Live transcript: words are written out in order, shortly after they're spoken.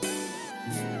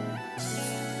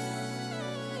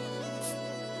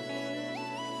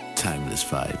Timeless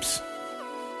vibes,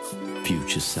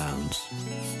 future sounds,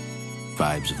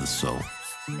 vibes of the soul.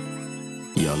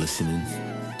 You're listening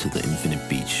to the Infinite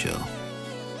Beat Show.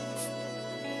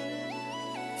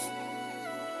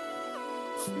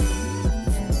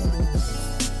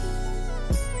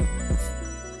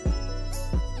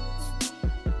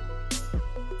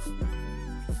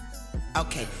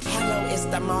 Okay, hello, it's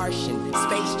the Martian,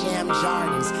 Space Jam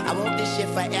Jardins. I want this shit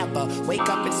forever. Wake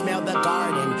up and smell the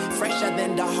garden, fresher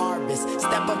than the harvest.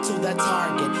 Step up to the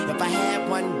target. If I had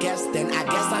one guess, then I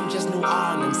guess I'm just New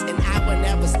Orleans. And I will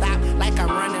never stop like I'm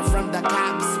running from the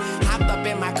cops. Hopped up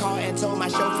in my car and told my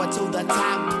chauffeur to the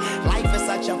top. Life is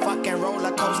such a fucking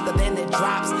roller coaster, then it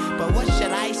drops. But what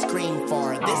should I scream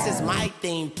for? This is my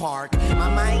theme park. My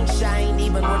mind shine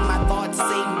even when my thoughts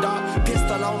seem dark.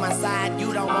 Pistol on my side,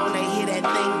 you don't wanna hear that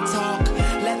thing talk.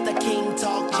 Let the king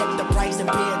talk, check the price and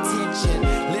pay attention.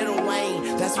 Lil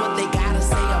Wayne, that's what they gotta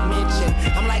say or mention.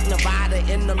 I'm like Nevada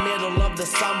in the middle of the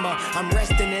summer. I'm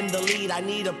resting in the lead, I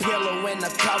need a pillow and a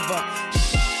cover.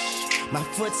 Shh, my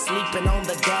foot sleeping on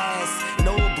the gas.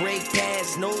 No brake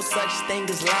pads, no such thing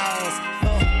as last.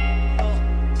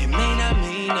 It may not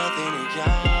mean nothing to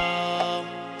y'all,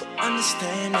 but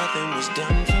understand nothing was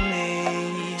done for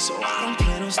me, so I don't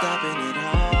plan on stopping at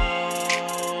all.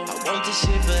 I want this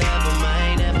shit forever,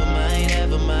 mine, ever mine,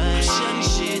 ever mine. I'm shutting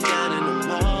shit down in the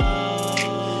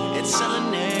mall and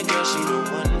telling her girl she the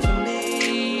one for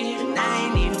me, and I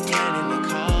ain't even planning the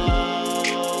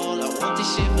call. I want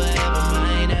this shit forever,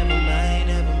 mine, ever mine,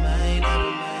 ever mine,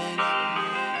 ever mine.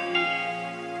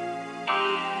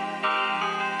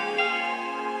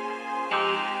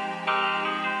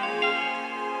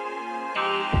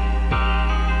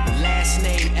 Last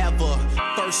name ever,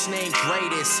 first name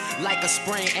greatest. Like a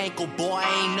sprained ankle, boy,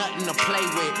 ain't nothing to play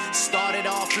with. Started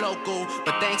off local,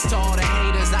 but thanks to all the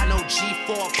haters, I know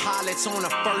G4 pilots on a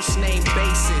first name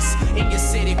basis. In your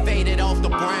city, faded off the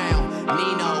brown.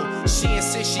 Nino, she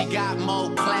insists she got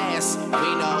more class.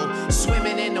 We know,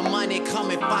 swimming in the money, come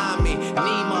and find me.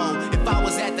 Nemo, if I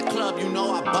was at the club, you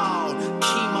know I balled.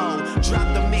 Chemo,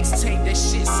 dropped the mixtape, that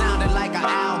shit sounded like an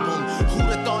album. Who'd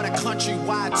have thought a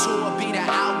countrywide tour be the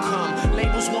outcome?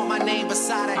 Labels want my name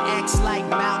beside an X like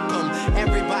Malcolm.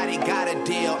 Everybody got a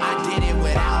deal, I did it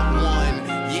without one.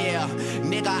 Yeah,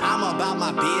 nigga, I'm about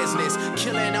my business.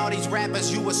 Killing all these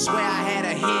rappers, you would swear I had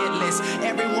a hit list.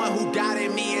 Everyone who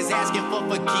doubted me is asking for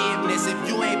forgiveness. If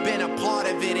you ain't been a part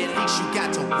of it, at least you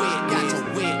got to witness.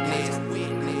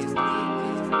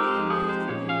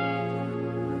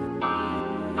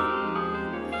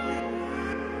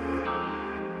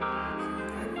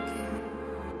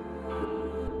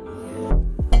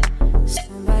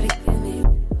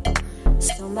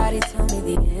 Somebody tell me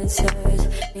the answers.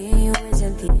 Me and you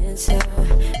isn't the answer.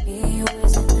 Me and you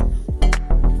isn't.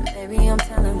 Maybe I'm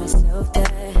telling myself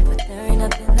that, but there ain't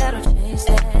nothing that'll change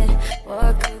that.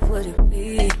 What good would it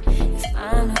be if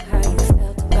I knew how you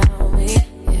felt about me?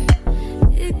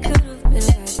 Yeah, it could have been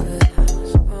right, but I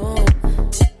was wrong.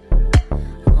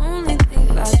 Only think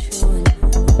about you and you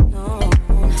alone.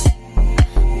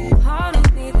 Part of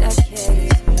me that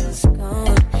cares is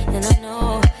gone, and I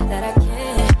know that I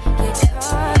can't get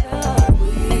caught up. We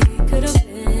could have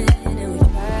been, and we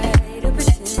try to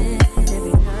pretend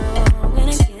every now and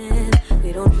again. We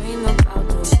don't dream about,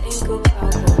 don't think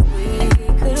about what we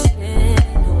could have been.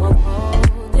 No, I'm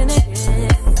holding it in,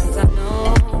 'cause I know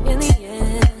in the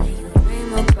end, you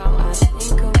dream about, I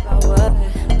think about what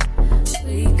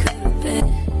we could have been.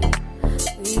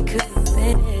 We could have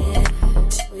been,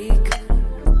 we could have.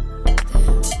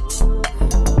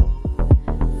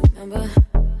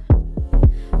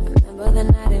 Remember the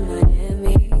night in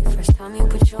Miami, first time you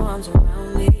put your arms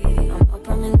around me. I'm up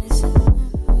reminiscing,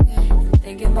 and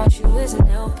thinking about you isn't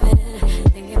helping.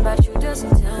 Thinking about you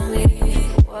doesn't tell me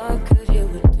what good it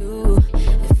would do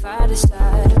if I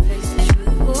decide to face the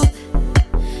truth.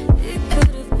 It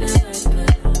could have been right, but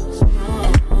I was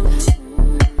wrong.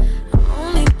 I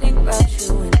only think about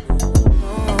you and you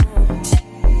alone.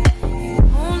 You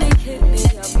only hit me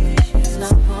up when she's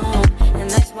not home, and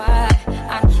that's why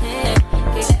I can't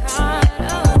get caught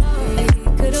up. We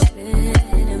could have been,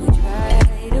 and we try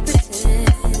to pretend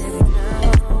every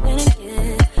now and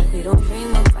again. We don't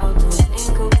dream about, don't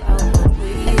think about what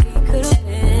we could have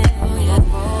been. I'm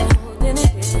holding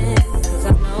it in, 'cause I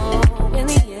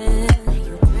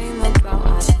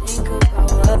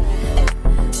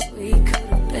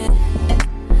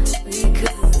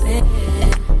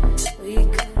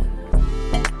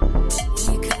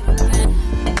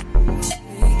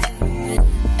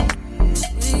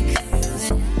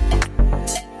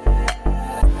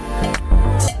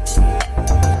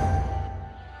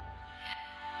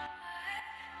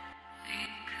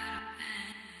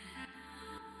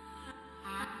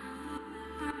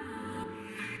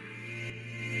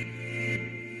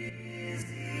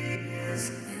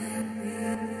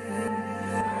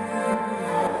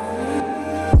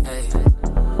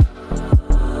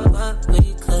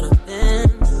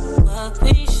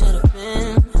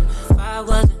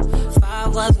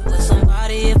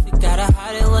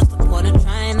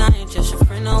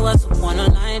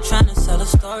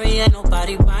ain't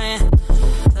nobody buying.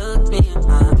 Look me in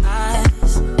my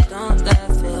eyes, don't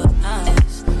that feel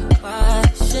nice? Why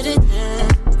should it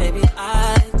end? Baby,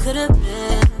 I could've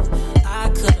been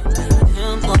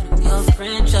him or your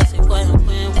friend. Just say what and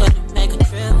when, where to make a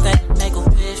trip, back to make a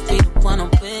wish, be the one I'm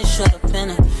with. Should've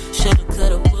been a, should've,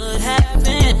 could've, would have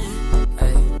been.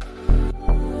 Hey.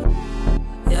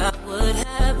 Yeah, I would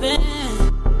have been.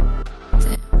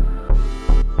 Damn.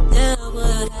 Yeah, I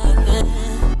would have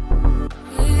been.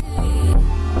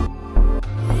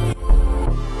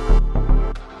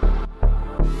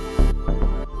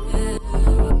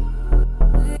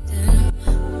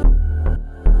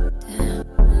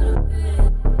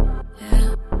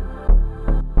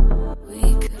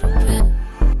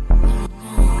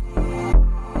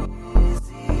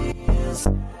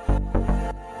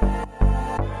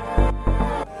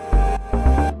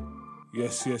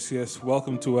 Yes.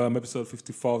 Welcome to episode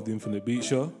 54 of the Infinite Beat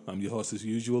Show. I'm your host as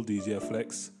usual, DJ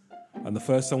Flex. And the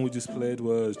first song we just played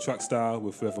was Trackstar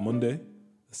with Forever Monday.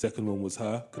 The second one was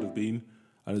Her, Could Have Been,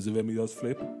 and it's a Remedios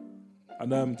flip.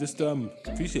 And just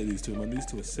appreciate these two, man. These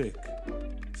two are sick.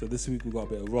 So this week we've got a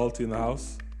bit of royalty in the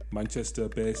house.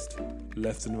 Manchester-based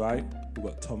Left and Right. We've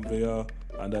got Tom Villa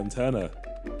and Turner.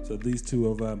 So these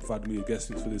two have had me a guest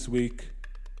mix for this week.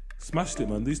 Smashed it,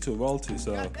 man. These two are royalty,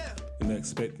 so you can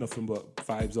expect nothing but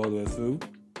vibes all the way through.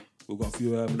 We've got a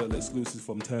few little exclusives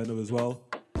from Turner as well.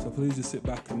 So please just sit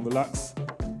back and relax.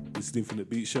 This is the Infinite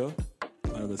Beat Show.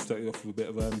 And I'm going to start you off with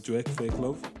a bit of Drake, Fake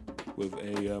Love, with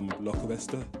a Lock of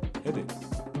Esther edit.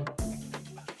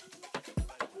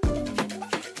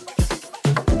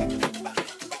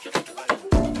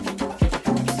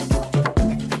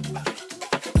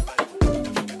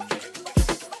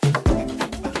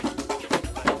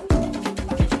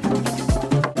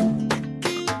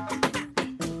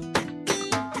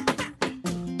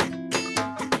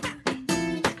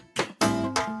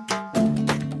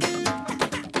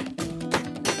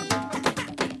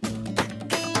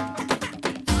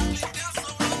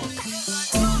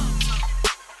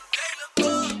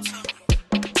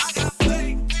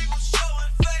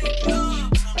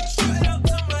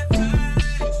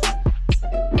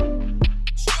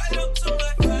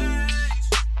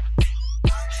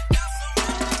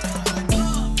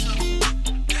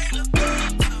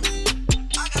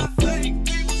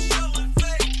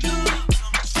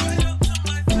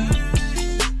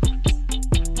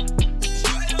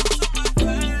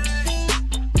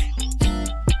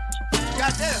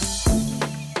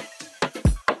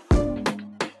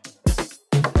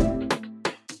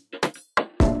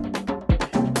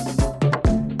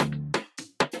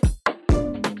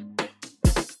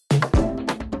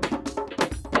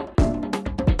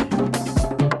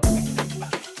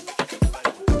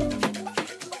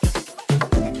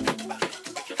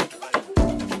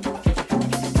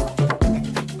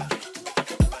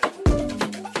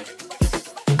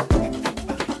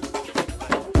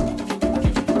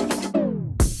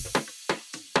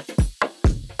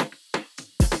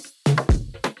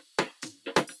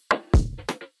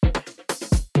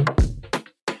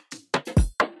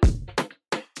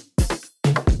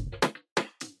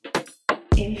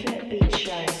 Infinite Beat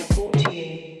Show, brought to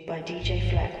you by DJ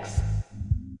Flex.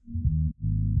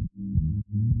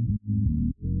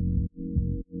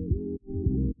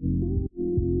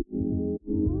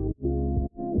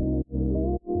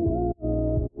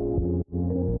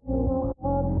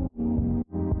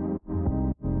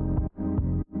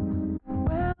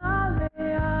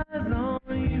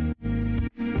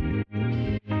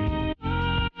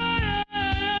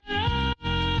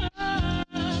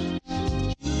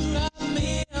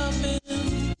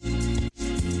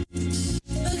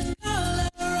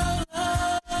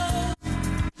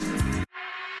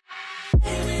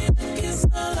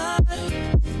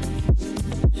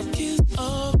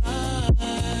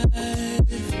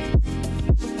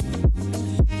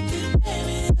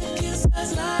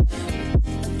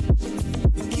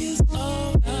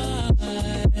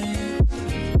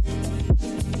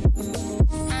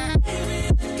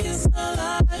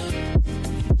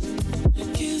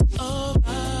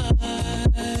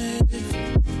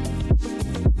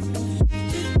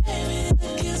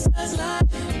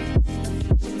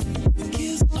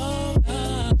 Kiss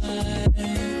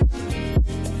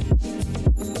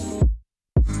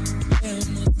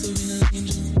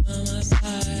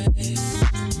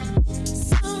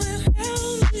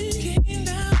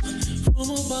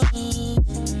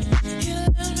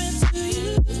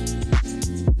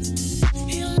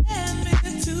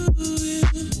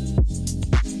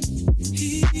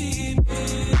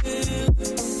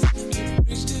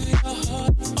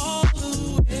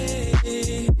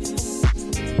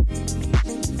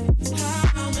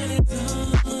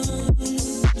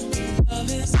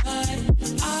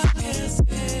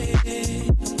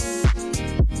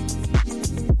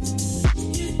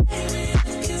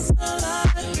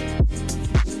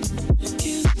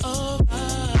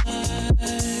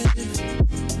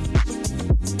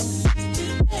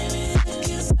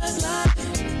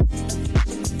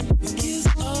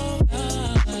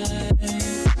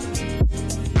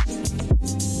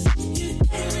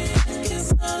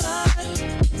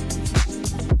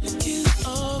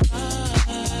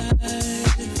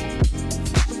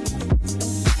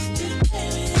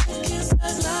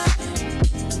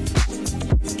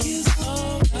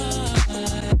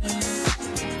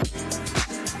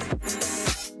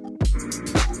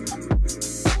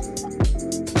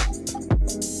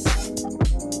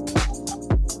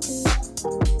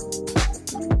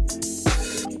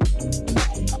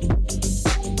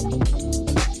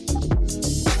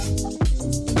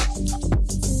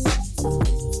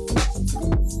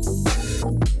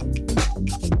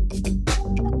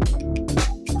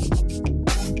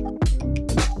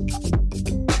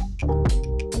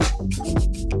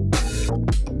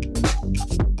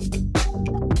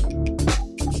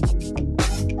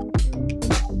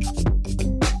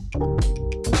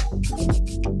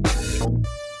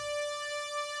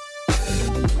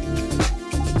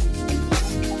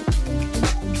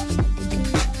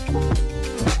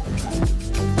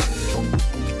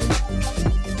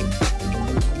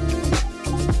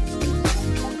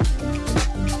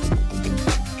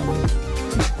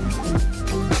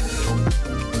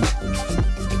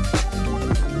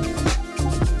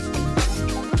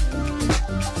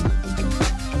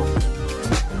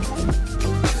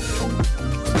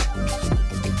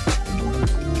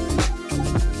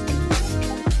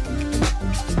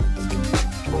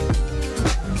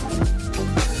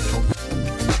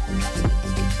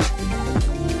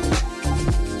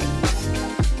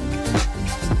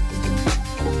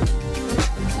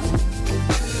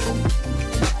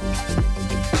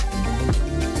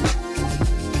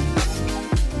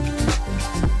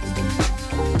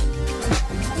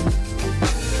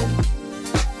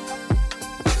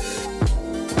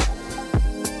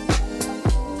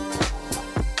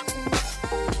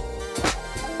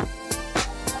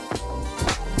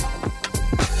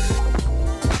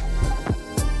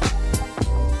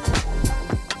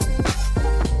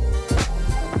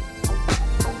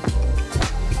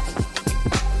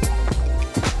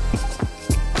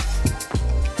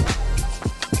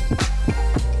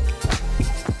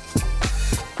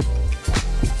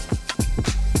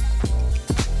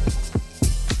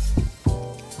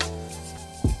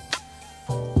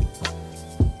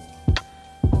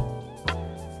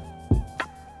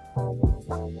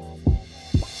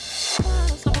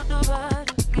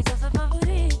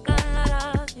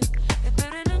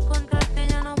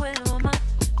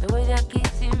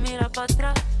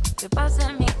pasa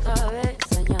en mi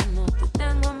cabeza? Ya no te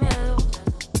tengo miedo.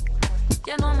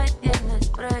 Ya no me tienes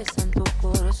presa en tu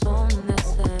corazón de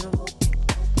acero.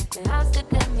 Dejaste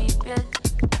que mi piel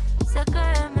se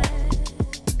queme.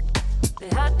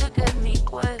 Dejaste que mi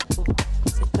cuerpo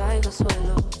se caiga al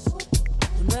suelo.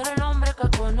 Tú no eres el hombre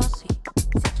que conocí.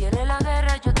 Si quieres la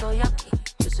guerra, yo estoy aquí.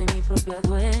 Yo soy mi propia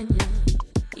dueña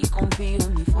y confío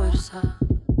en mi fuerza.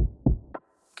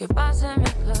 ¿Qué pasa en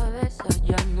mi cabeza?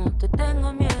 Ya no te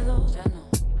tengo miedo.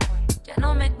 Ya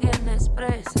no me tienes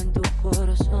presa en tu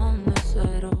corazón de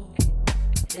acero.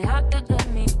 Dejaste que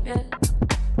mi piel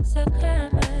se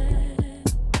queme.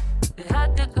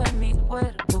 Dejaste que mi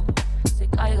cuerpo se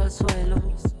caiga al suelo.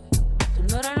 Tú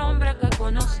no eres el hombre que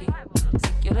conocí. Si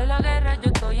quieres la guerra,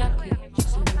 yo estoy aquí. Yo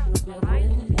soy mi propia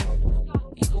dueña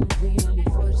y confío en mi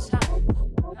fuerza.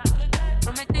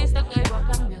 Prometiste que iba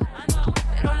a cambiar,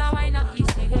 pero la vaina aquí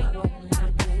sigue igual. No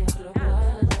quieres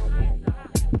lograr.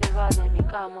 Te vas de mi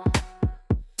cama.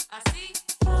 Así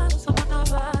paso por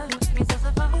tu barrio, mi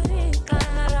salsa favorita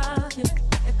en la radio.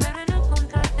 Espero en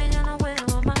encontrarte, ya no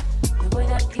vuelvo más. Me voy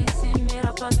de aquí sin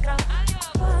mirar para atrás.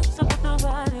 Paso por tu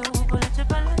barrio, por leche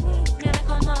para la niña de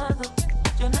colmado.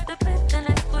 Yo no te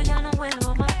pertenezco, ya no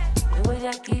vuelvo más. Me voy de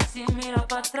aquí sin mirar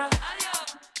para atrás.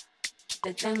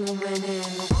 Te tengo un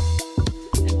veneno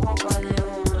en copa de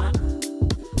oro.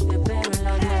 Te espero en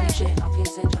la noche, aquí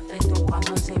sentate en tu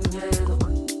cama sin miedo.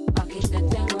 Aquí te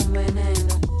tengo un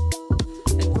veneno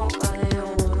en copa de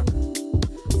oro.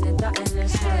 Senta en el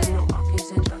suelo, aquí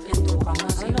sentate en tu cama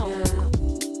sin miedo.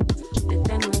 Te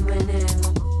tengo un veneno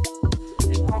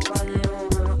en copa de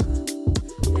oro.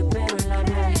 Te espero en la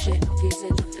noche, aquí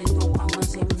sentate en tu cama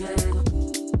sin miedo.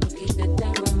 Aquí te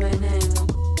tengo un veneno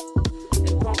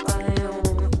en copa de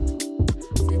oro.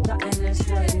 Senta en el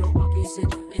suelo, aquí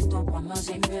sentate en tu cama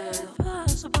sin miedo.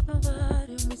 Paso por tu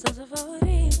barrio, mi salsa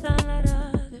favorita en la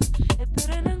radio.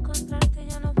 Espero en encontrarte,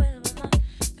 ya no vuelvo más.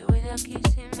 Me voy de aquí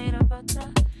sin mirar para atrás.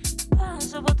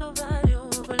 Paso por tu barrio,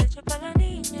 con leche para la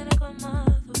niña de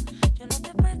colmado. Yo no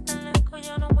te pertenezco,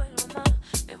 ya no vuelvo más.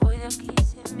 Me voy de aquí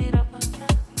sin mirar para atrás.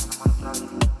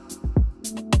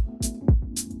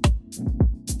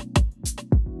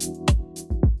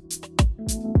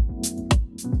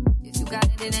 If you got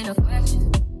it, it ain't a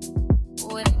question.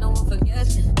 Oh, it ain't no one for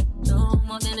guessing. No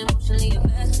more than emotionally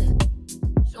invested.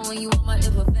 Showing you all my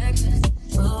imperfections.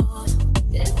 Oh,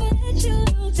 if I let you,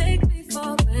 don't take me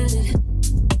for granted.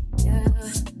 Yeah.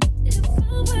 If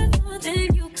I'm worth more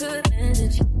than you could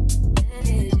manage.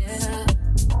 Yeah.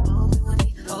 Oh, be with me.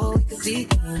 Oh, we could be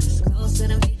honest. Closer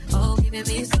to me. Oh, giving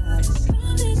me signs.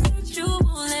 Promise that you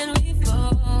won't let me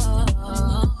fall.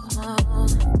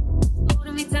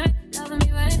 Holding me tight, loving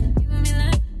me right, giving me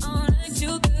life. All like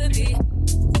you could be.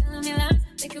 Telling me lies,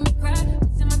 making me cry.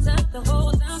 Wasting my time the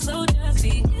whole time, so just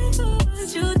be. If I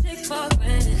want you, take for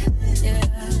granted. Yeah.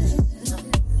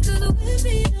 Cause with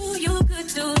me, know you could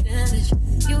do damage.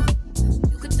 You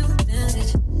could do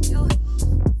damage. You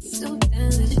do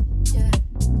damage. Yeah.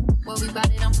 Worry about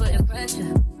it, I'm putting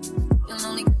pressure. You'll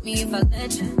only get me if I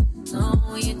let you. No,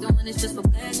 what you're doing is just for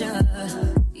pleasure.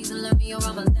 Either learn me or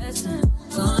I'm a lesson.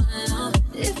 On.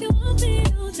 If you want me,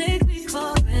 don't take me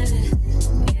for granted.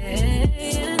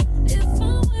 Yeah. If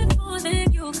I'm worth more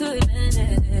than you could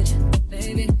manage,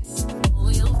 baby. Oh,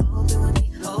 you're open with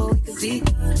me. Oh, we could be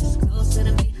honest. Closer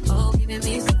to me. Oh, giving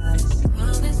me signs.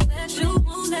 Promise that you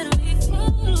won't let me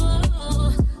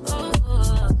fall.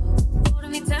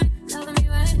 Holding me tight, loving me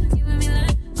right, giving me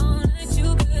life. All like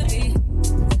you could be.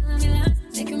 Telling me lies,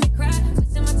 making me cry.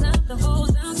 Wasting my time the whole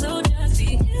time, so just be.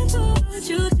 If I want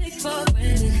you, take for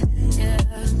granted. Yeah.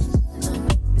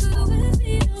 Cause with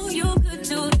me, know you could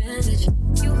do damage.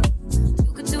 You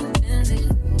could do damage.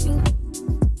 You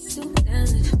do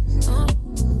damage. Oh,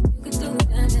 you could do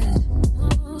damage.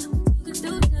 Oh, you could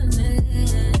do damage.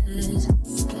 Yeah.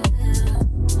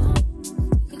 Oh,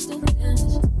 you could do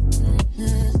damage.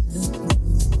 Yeah.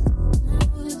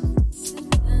 Oh, you could do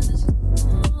damage.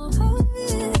 Oh,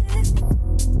 yeah.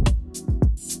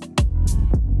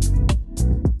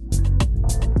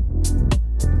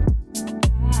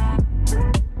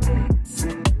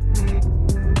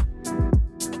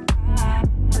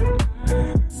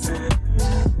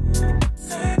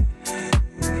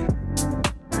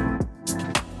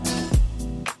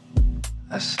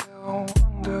 I still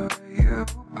wonder where you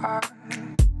are.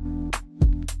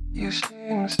 You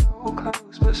seem so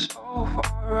close but so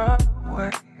far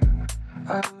away.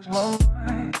 I lose my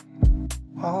mind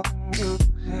while the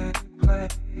music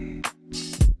plays.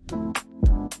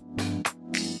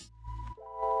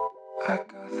 I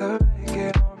got the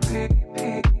record on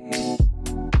repeat.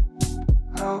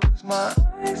 Close my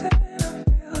eyes and I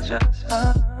feel just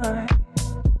fine.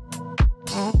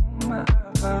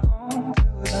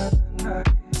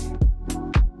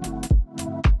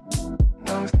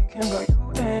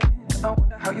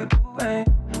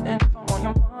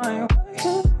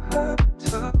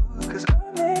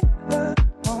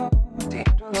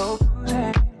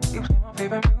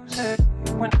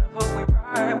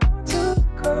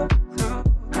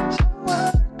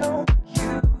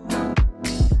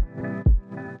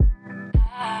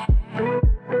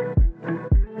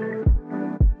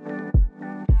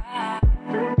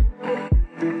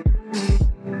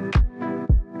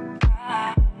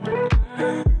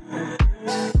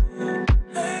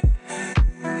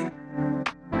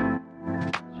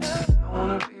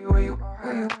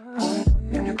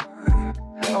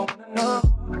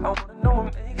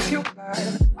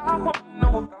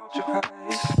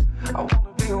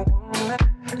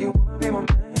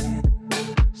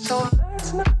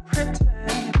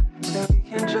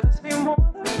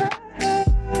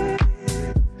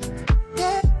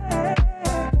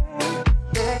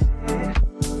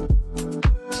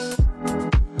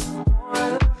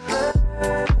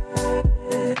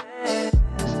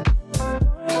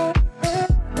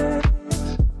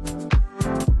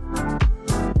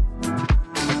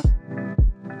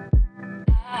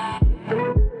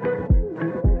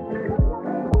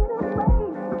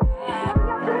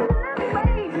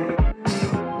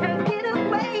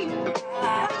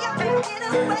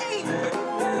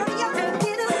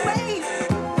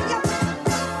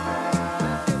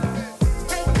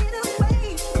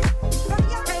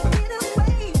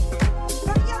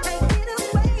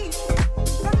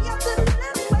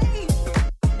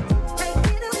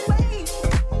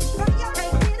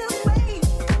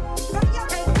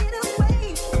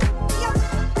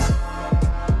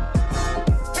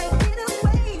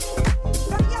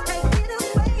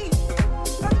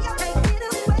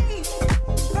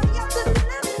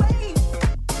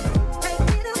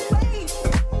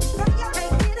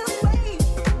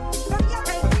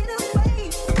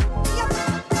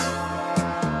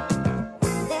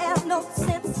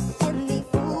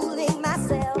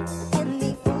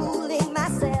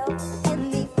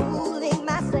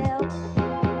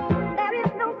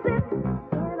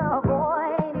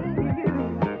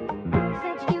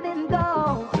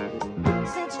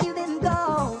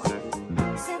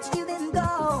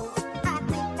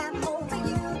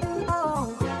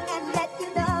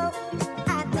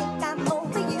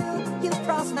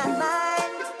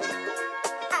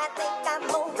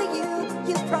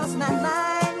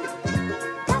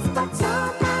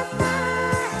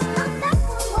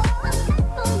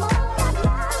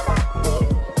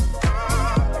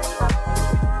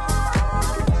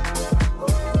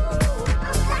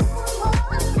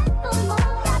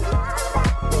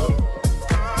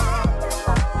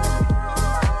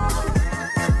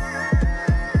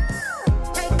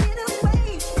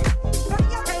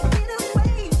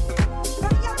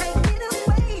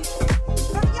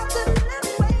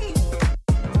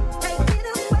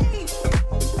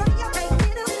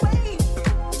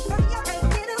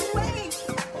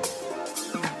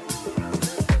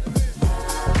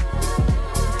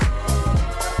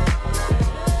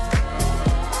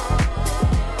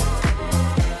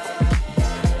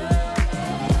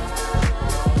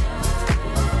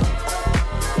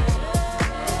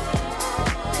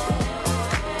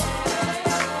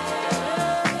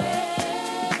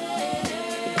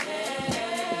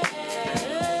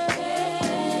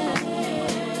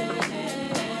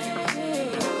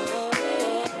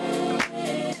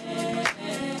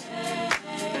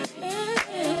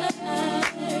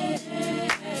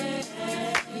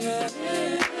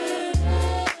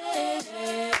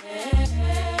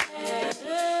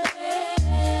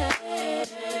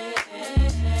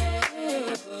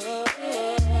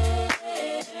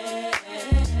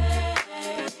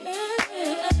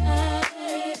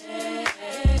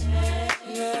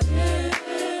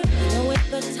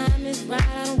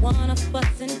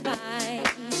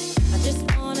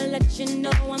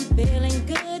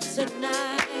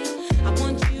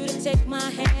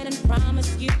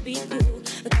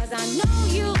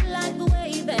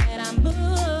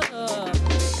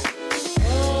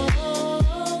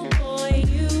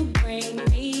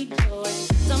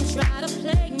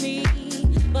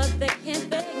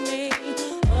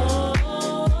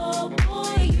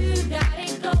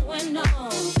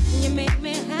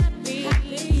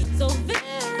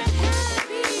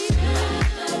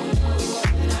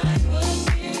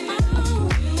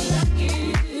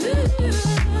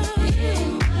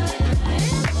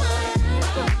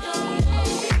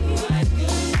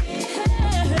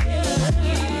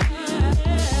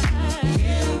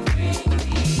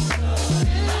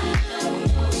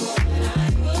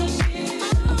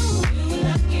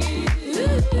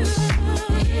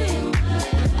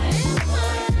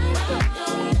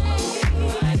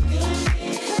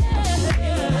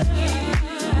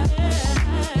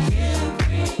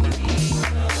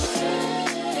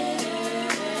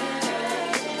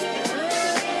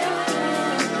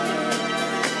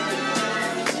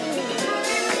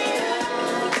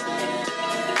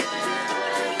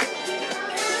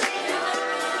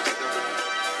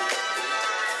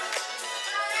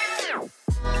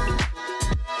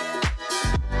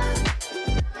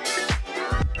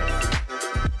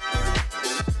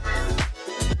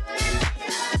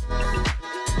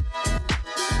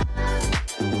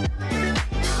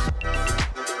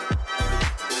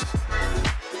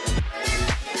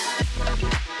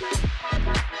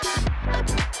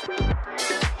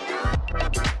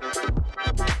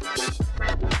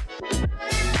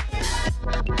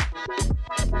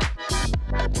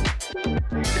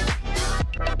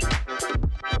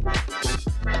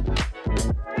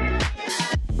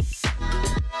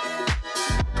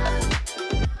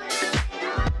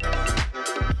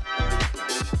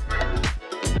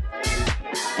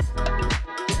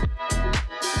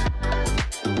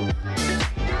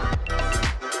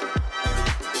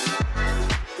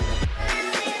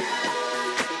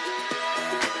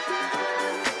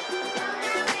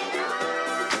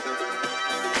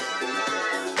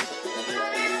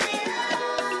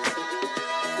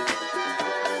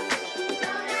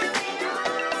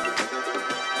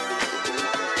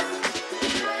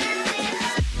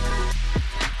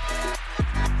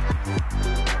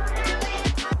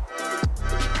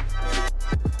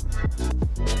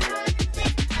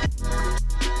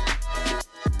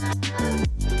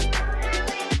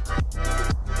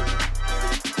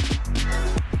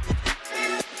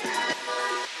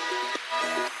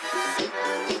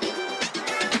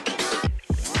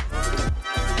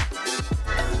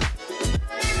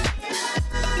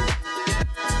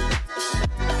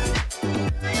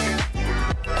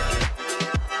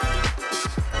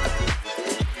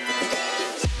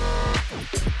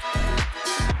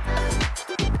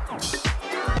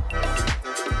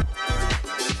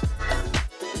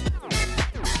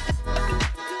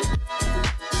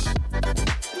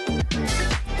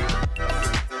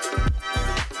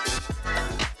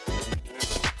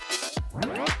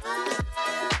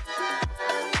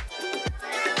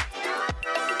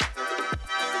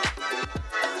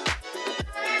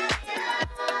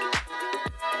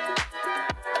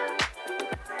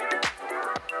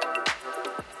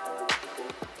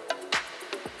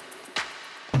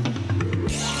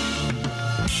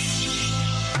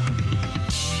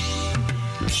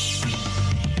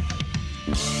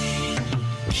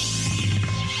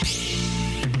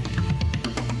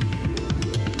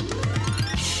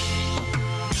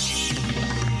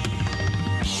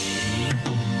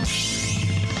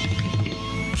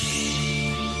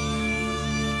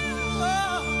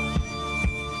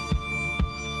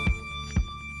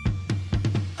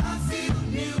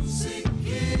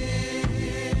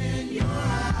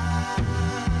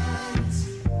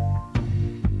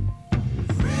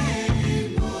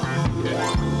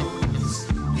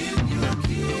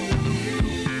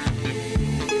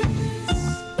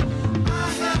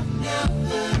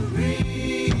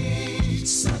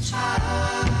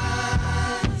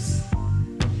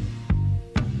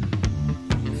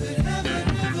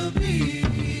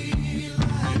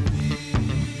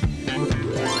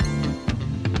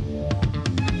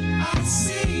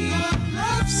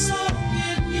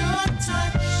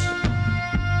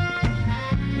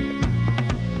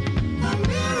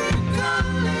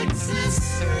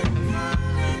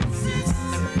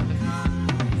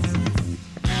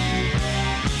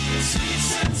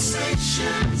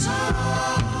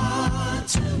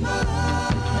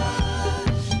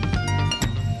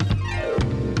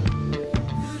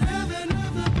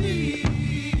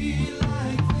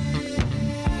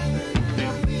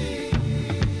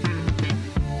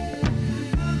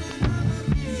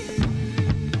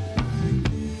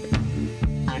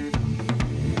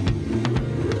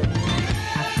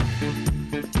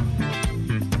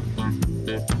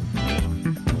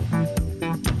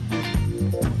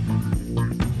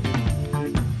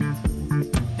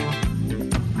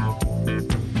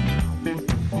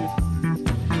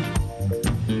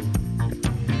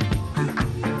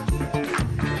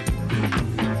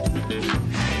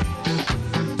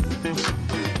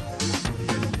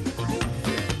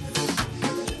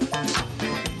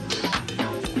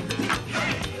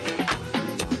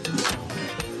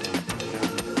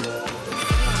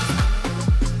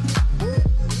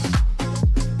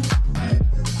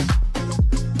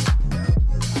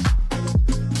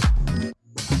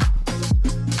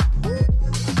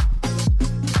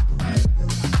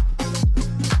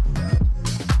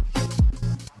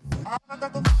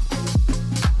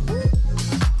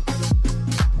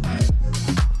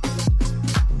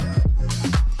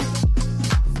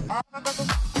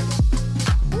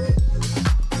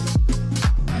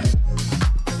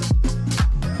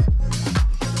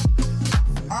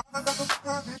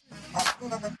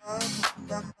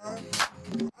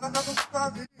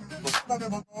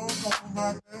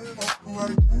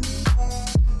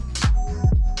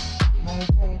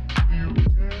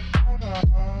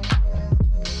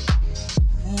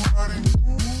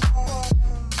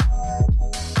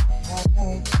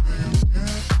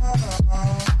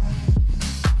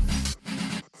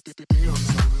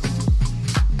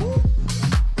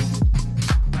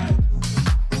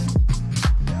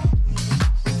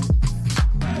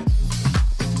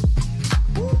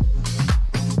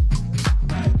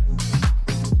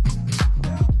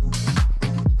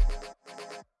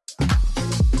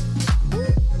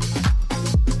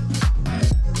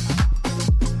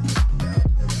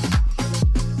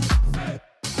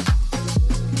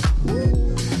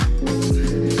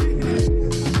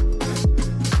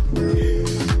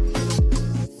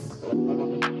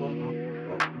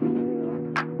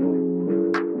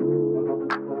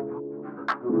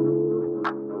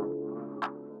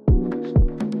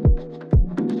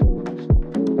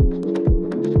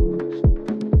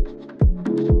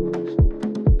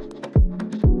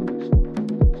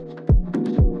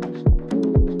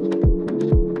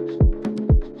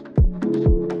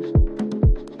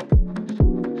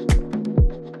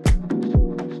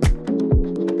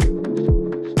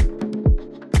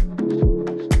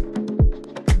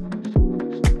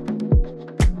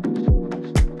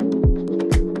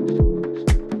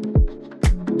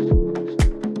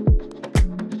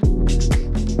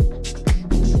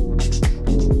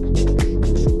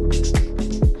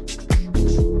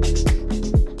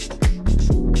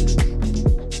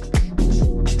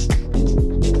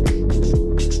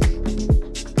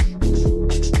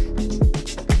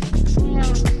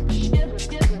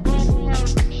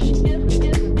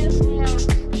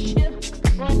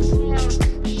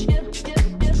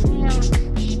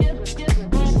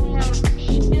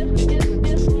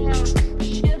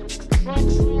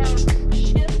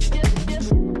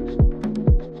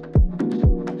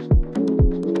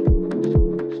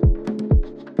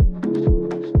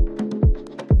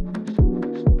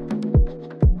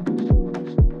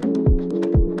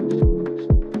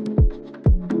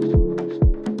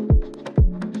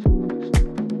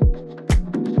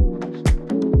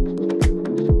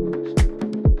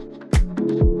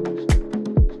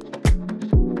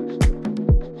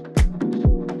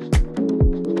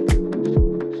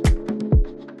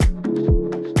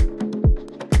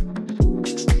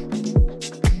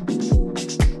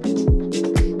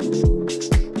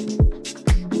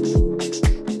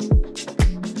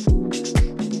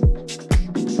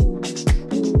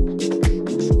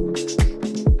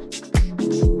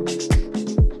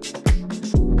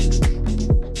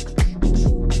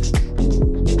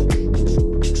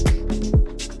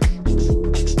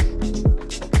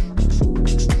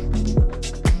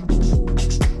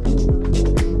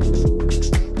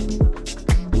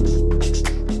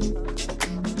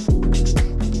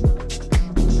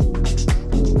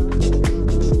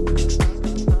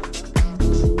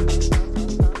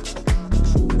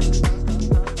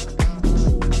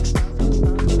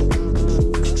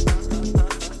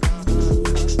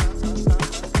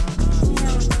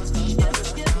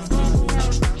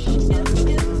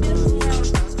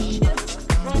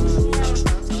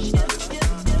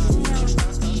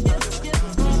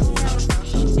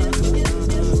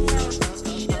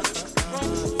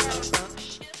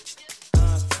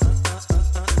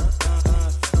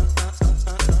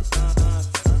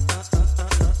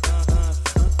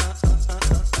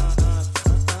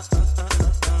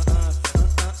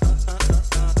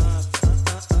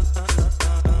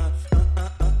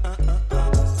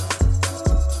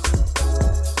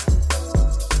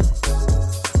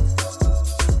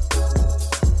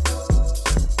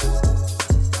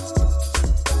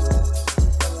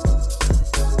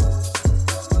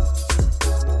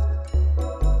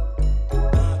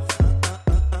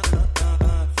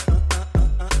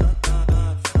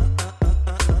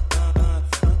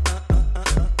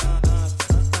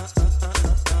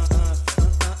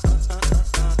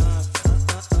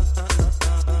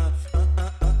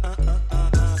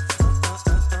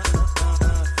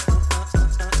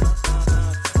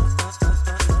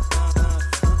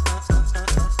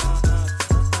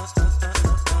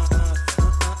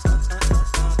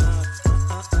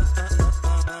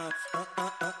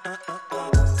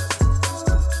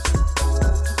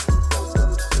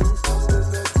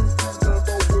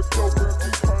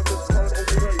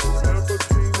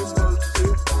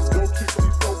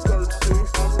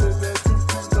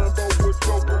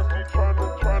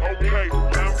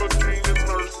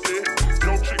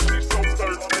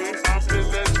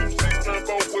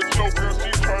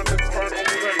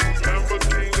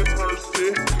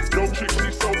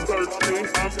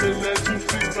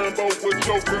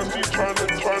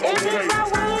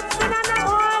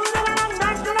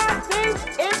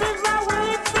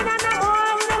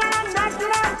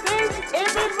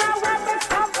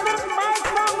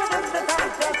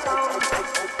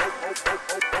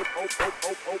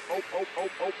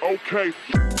 Okay.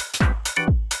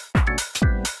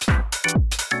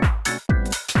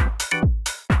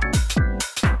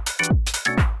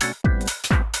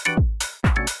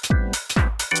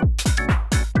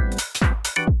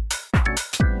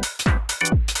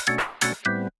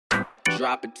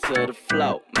 Drop it to the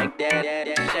floor, make that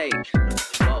shake.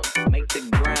 Whoa, make the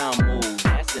ground move,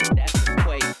 that's a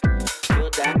quake.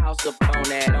 Build the house up on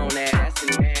that, that's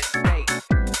an ass state.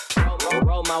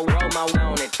 Roll my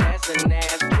on it, that's an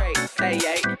ass trait.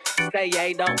 Say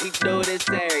yay, don't we do this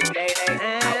every day?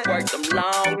 I worked them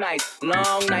long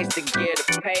nights to get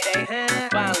a payday.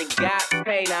 Finally got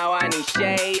paid, now I need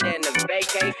shade and a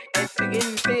vacate. And to get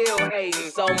feel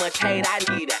hating, so much hate, I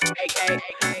need a AK.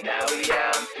 Now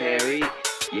I'm Perry,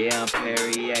 I'm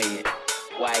Perry.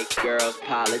 White girls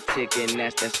politicking,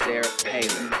 that's that Sarah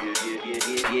Palin.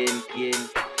 Getting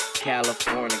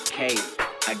Californicating.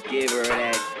 I give her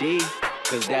that D,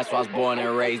 cause that's why I was born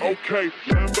and raised. Okay,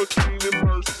 Lamborghini and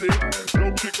Mercy.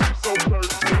 No chick, she so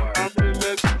thirsty. I'm in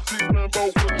that juicy Lambo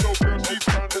with your girl, she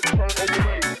tryna turn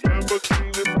away.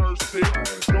 Lamborghini and Mercy.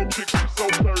 No chick, she so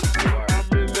thirsty.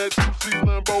 I'm in that juicy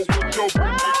Lambo with your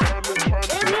girl, she tryna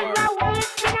turn away.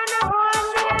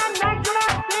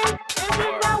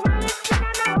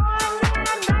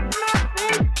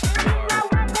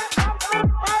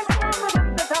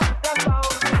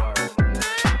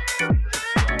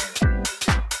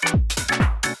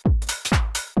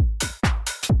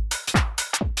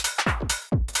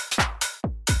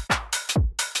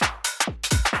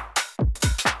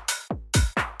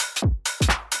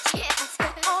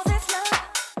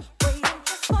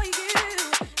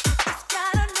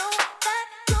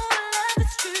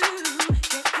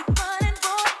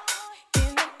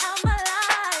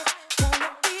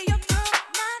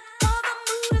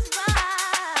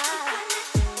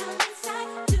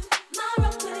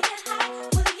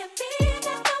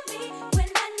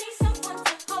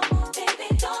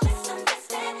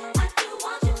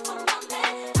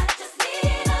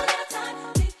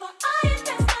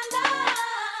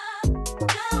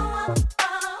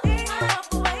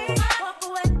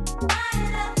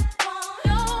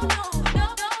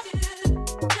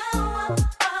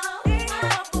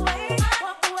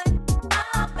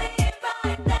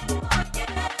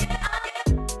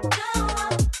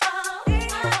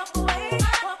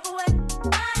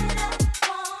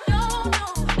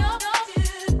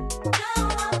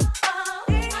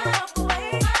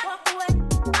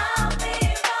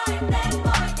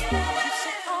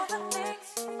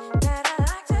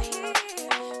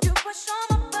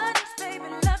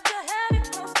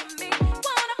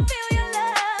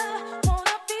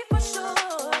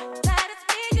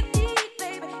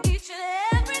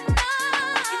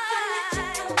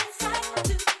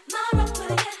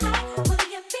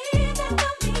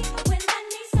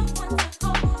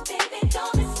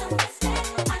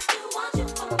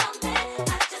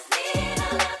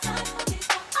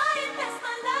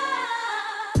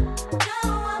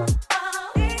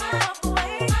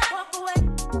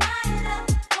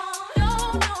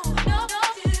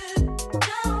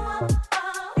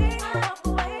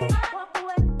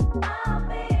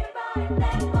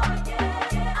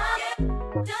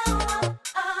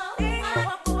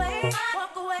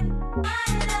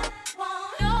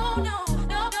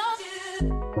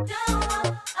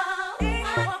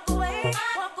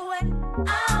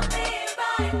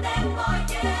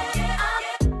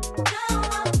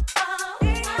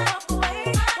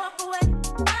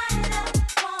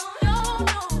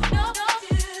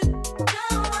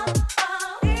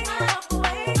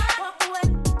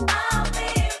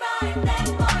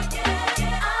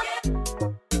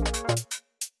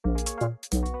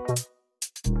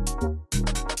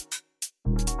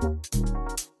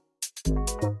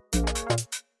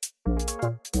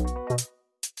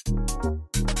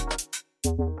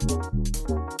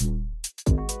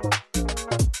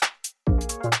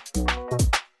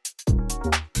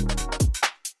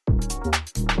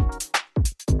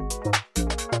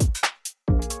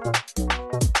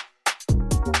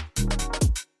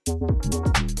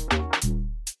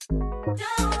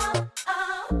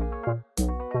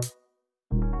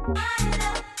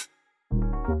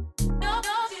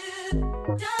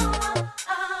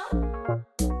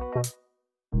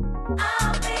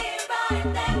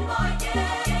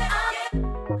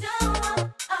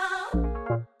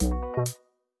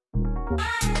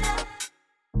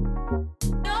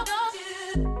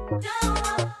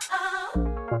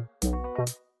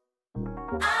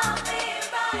 I'll be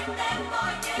right there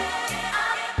for you.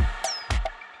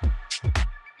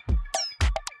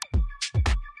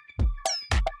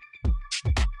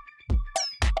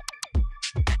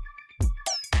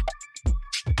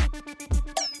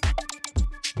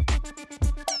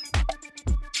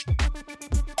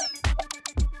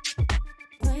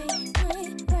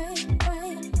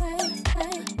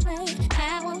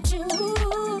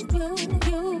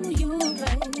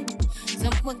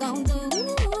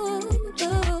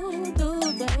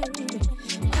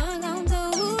 What I'm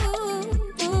gonna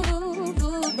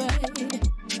do, baby.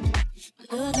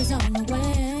 Love is on the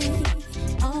way.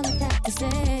 All I got to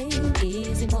say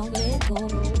is it won't let go.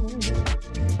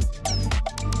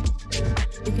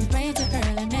 You can pray to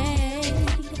early night,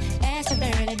 ask for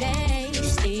 30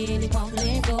 days, still it won't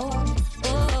let go.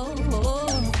 Oh,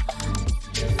 oh.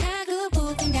 Got good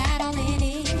book and got all in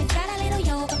it. Try a little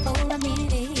yoga for a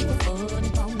minute, but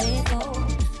it won't let go.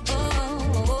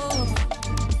 Oh, oh.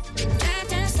 Try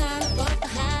to start up the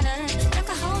hotter, drink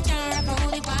a whole jar of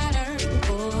holy water,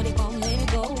 but it won't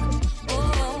let go. Oh,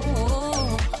 oh,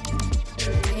 oh.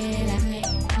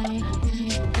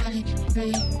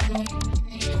 Yeah,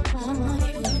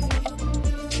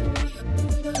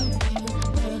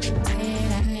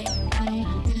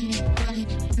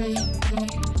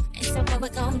 so what we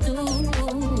gon' do?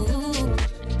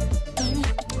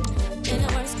 In the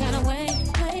worst kind of way.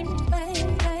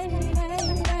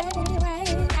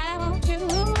 I want you, baby.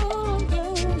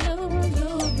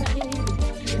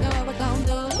 Know what we gon' do, baby. Know what we gon'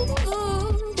 do.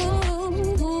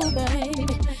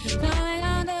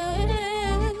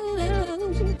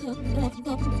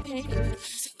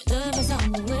 Love is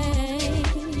on the way.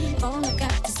 All I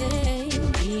got to say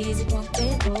is it won't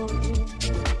let go.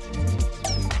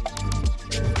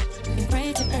 You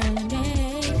pray to early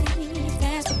day,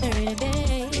 fast for 30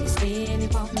 days, still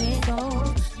it won't let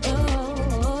go.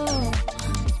 Oh,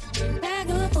 got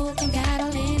good book and got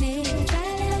all in it. Try a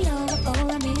little yoga for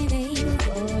a minute,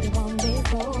 but it won't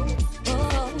let go.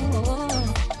 Oh,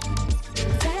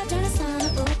 try to turn the sun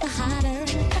up the hotter,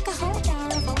 like a whole jar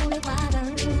of holy water,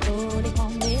 but it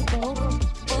won't let go.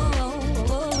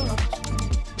 Oh,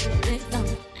 let go.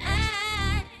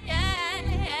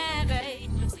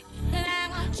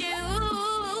 Baby,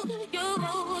 I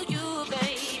want you,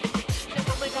 baby. Look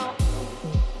what we gon'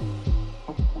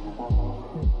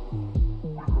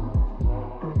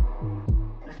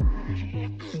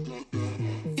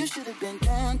 You should have been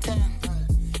downtown.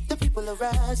 The people are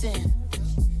rising.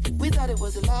 We thought it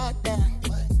was a lockdown.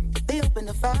 They opened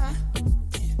the fire.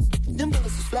 Them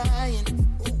bullets was flying.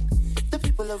 The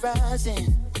people are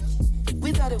rising.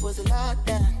 We thought it was a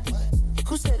lockdown.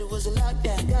 Who said it was a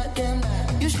lockdown? Goddamn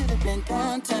lie. You should have been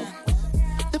downtown.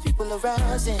 The people are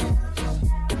rising.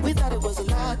 We thought it was a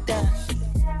lockdown.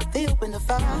 They opened the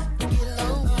fire.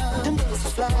 Them bullets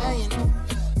was flying.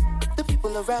 The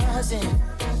people are rising.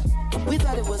 We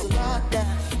thought it was a lockdown.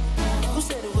 Who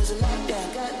said it was a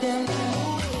lockdown? Goddamn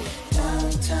lie.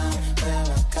 Downtown, where I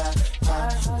got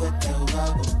hot with the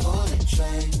rubber bullet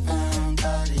tray.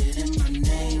 Got it in my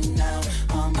name now.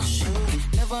 I'm a shooter.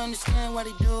 Never understand why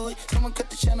they do it. Someone cut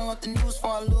the channel off the news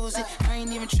before I lose it. I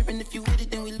ain't even tripping. If you with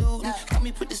it, then we lootin'. Let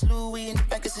me put this Louis in the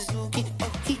back of Suzuki.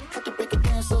 He got to break it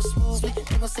down so smoothly. They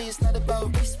gon' say it's not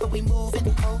about race, but we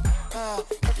moving. Oh,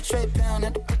 got the trade pound,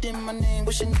 had to put in my name.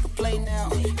 Wish a nigga play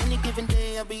now. Any given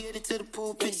day, I'll be headed to the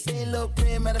pulpit. Say a little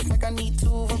prayer, matter of fact, I need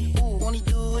two of them. Ooh, won't he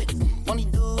do it? Won't he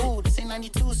do it? Ooh, this ain't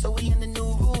 92, so we in the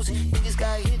new rules. Niggas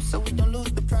got hit, so we don't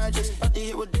lose the projects. About to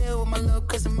hit Rodale with my little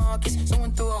cousin Marcus.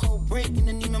 Someone threw a whole brick in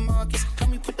the Neiman Marcus. Let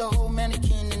me put the whole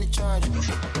mannequin in the charger.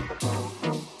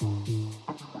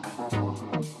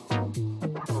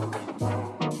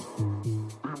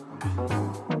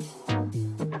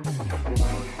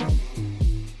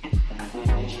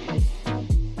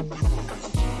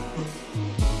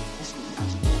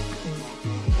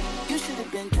 You should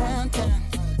have been downtown.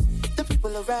 The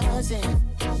people are rising.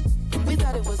 We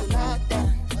thought it was a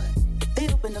lockdown. They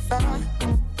opened the fire.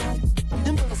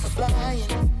 Them bullets are flying.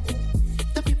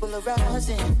 The people are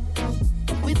rising.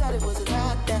 We thought it was a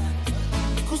lockdown.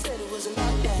 Who said it was a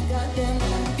lockdown?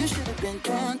 Goddamn, you should have been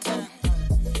downtown.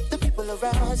 The people are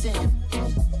rising.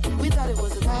 We thought it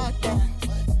was a lockdown.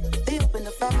 They opened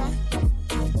the fire.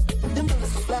 Them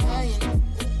bullets are flying.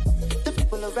 The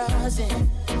people are rising.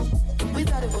 We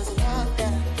thought it was a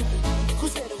lockdown. Who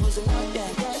said it was a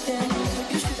lockdown? Goddamn,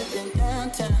 you should have been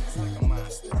downtown. Like a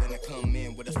monster, then I come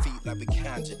in with a feet like we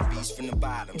conjured beast from the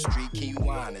bottom. Street, can you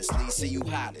honestly say you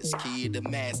hottest? Key of the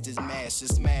masters, master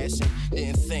smashing.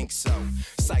 Didn't think so.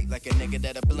 Sight like a nigga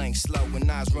that'll blink slow. When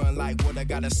eyes run like what I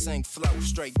gotta sink flow.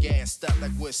 Straight gassed up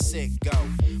like what's sick go.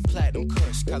 Platinum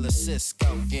Kush, color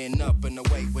Cisco. Getting up and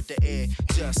away with the air.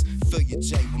 Just fill your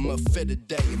J with my fit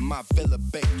today. In my villa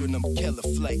baked with them killer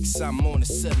flakes. I'm on the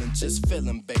ceiling, just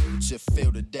feeling baked with your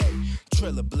feel today.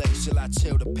 Triller blaze, shall I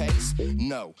chill the pace?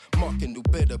 No. Marking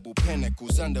indubitable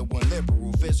pinnacles under one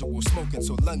liberal visual. Smoking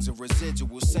so lungs are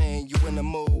residual. Saying you in the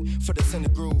mood for this in the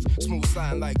groove. Smooth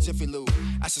sliding like Jiffy Lube.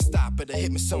 I should stop it,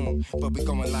 hit me soon. But we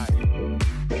going like.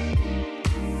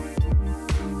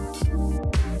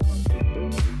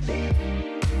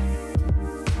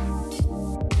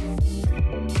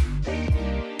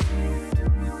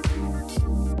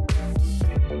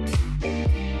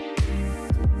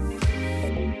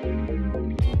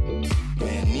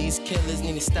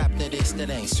 stop to this, that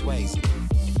ain't Swayze.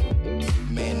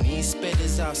 Man, these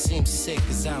spitters all seem sick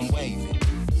as I'm waving.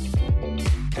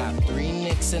 Cop 3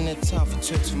 nicks and a tough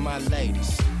tricks for my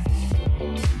ladies.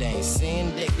 They ain't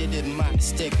seeing dick, they did my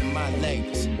stick in my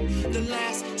ladies. The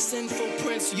last sinful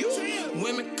prince, you.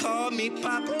 Women call me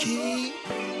Papa Key.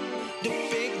 The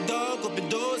big dog open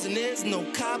doors and there's no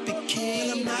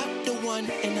copycat. I'm not the one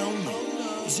and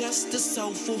only, just a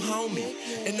soulful homie,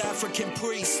 an African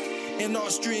priest, an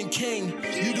Austrian king.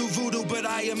 You do voodoo, but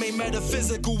I am a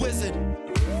metaphysical wizard.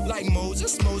 Like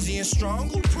Moses, Mosey and Strong,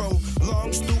 who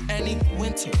prolongs through any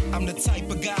winter. I'm the type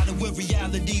of guy that will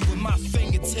reality with my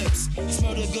fingertips.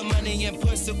 Smell the good money and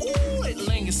pussy, ooh, it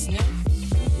lingers, snip.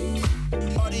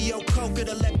 Audio coke, it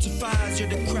electrifies your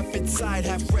decrepit side,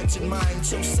 half wretched mind.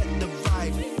 So set the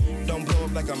vibe, don't blow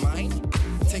up like a mine.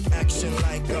 Take action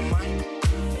like a mine,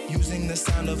 using the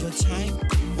sound of a chime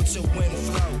with your wind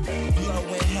flow,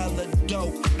 blowing hella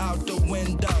dope out the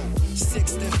window.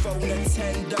 64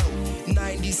 Nintendo,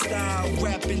 90s style,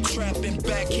 rapping, trapping,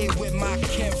 back here with my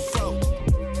kinfolk.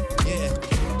 Yeah.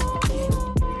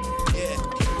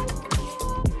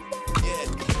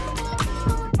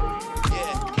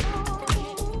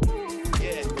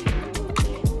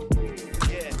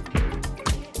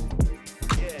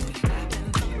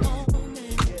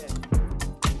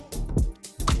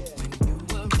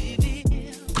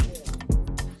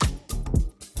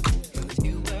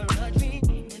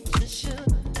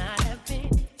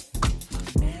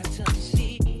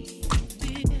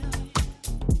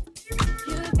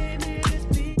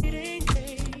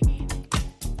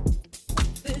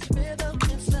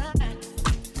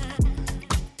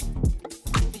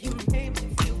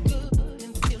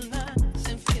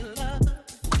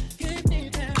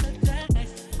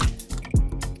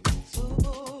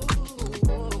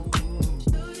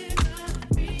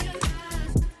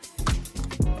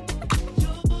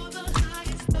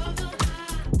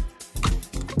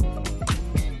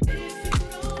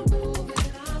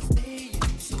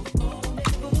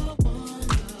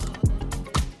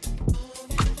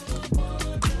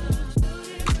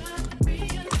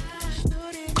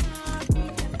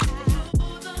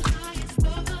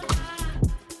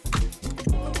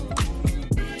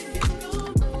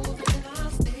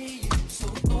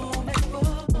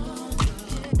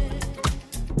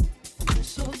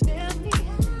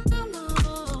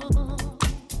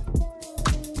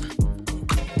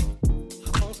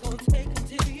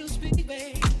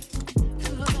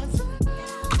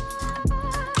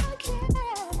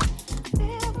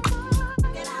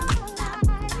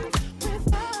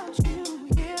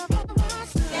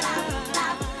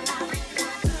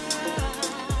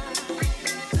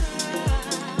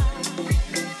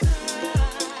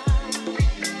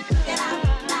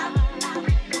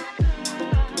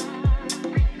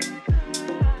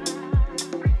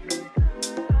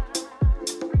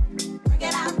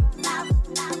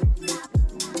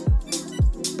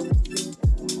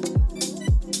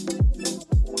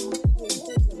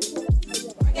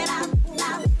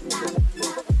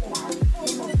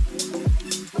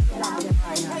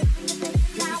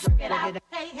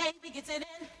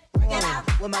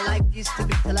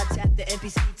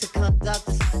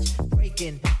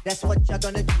 That's what y'all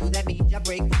gonna do, that means y'all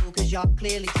break through, cause y'all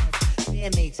clearly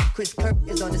bandmates. Chris Kirk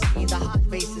is on the scene, the hot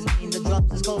faces mean the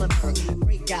drums is Kohlenberg.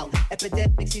 Breakout,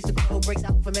 epidemic seems to grow, breaks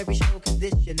out from every show, cause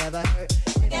this you never heard.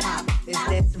 Hip-hop is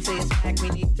dead, some say it's back, we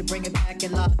need to bring it back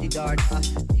in la-di-da-da.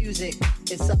 Music,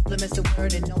 it supplements the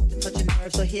word and don't touch a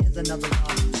nerve, so here's another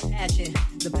law. Passion,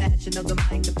 the passion of the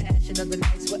mic, the passion of the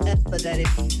nights, whatever that it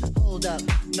be. Hold up,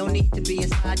 no need to be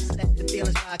inside, just let the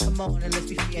feelings ride, come on and let's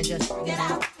be free and just get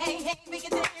out. Hey, hey, we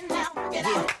get in now, get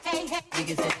out. Hey, hey, we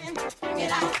get in,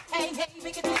 get out. Hey, hey,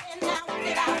 we get in now,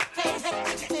 get out. Hey, hey,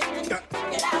 we get in,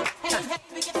 get out. Hey, hey,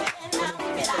 we get in now,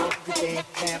 get out. Hey, hey,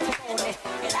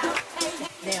 get out. Hey,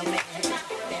 hey, now, man, get out.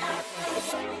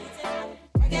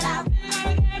 Get out. Get out.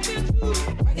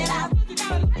 Get out. Get out. Get out.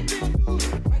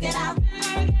 Get out.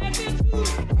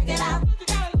 Get out.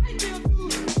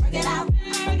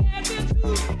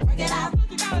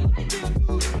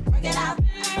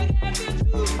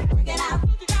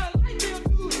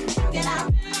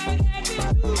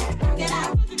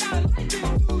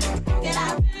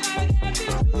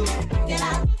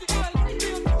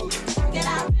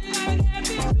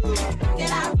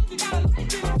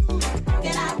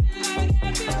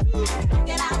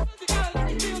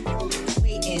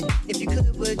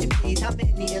 How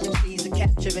many LMCs are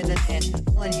capturing the land?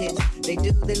 One hit, they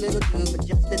do their little do, but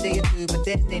just a day or two, but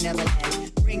then they never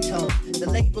land. Ringtone, the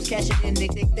labels cashing in, they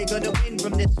think they're gonna win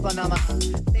from this phenomenon.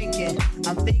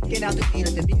 I'm thinking out the beat,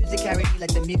 like the music carry me,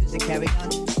 like the music carry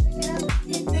on.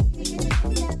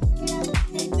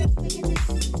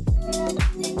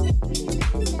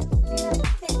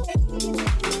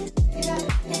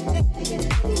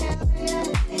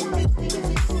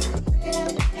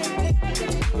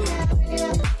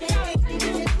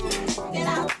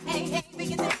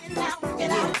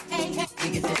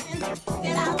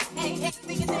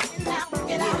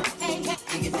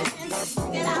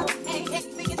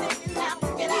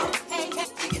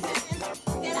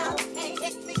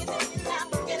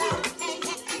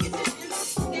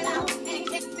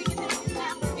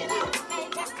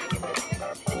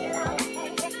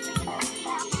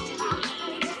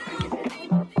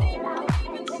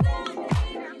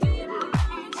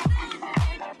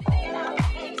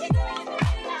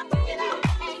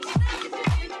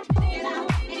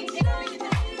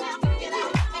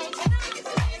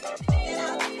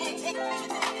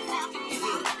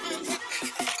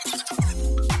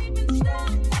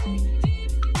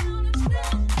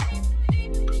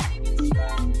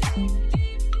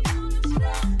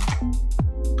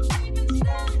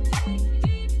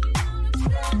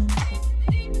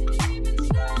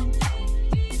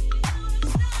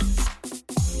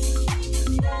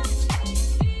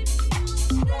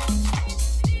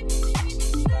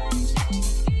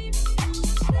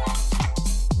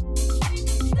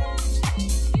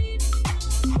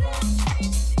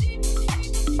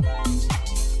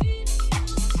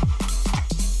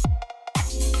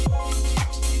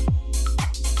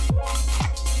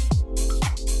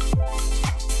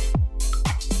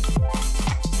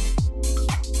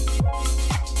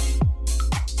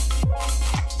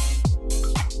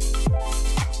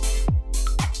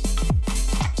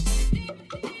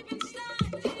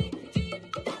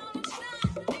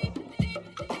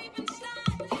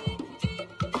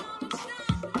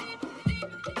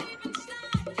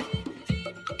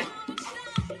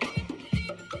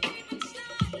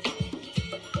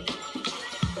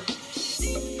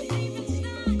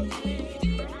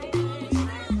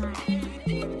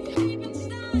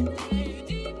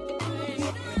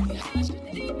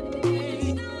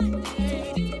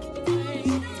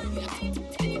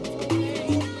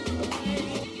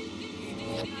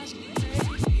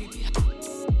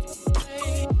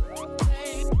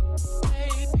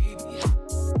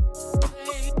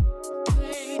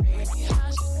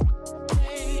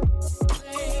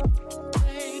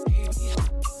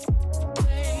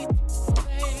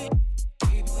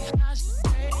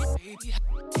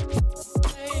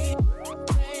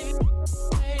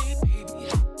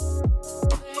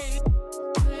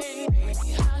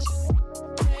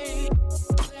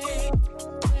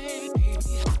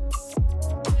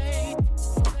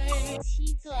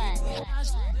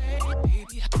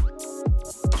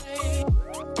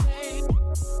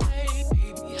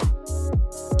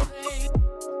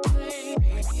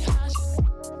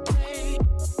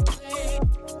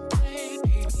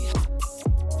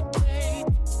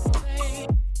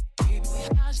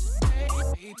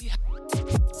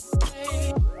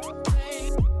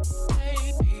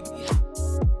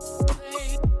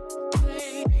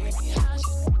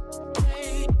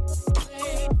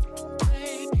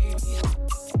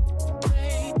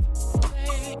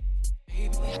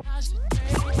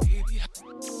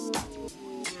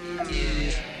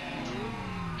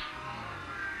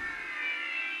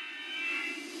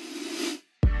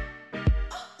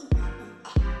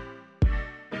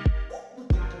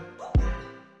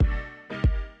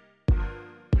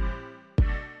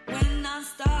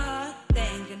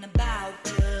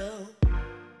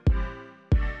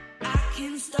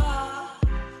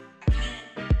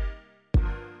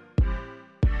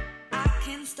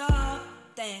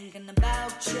 thinking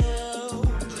about you.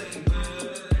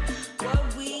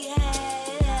 What we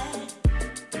had,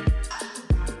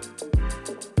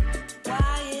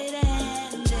 why it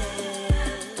ended.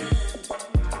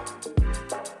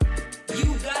 You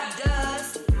got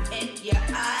dust in your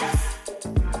eyes.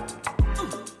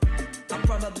 I'm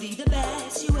probably the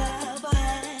best you ever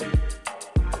had.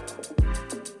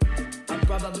 I'm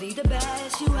probably the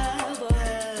best you ever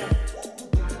had.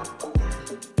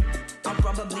 I'm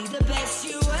probably the best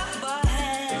you ever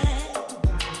had.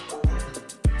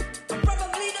 I'm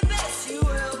probably the best you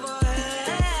ever had.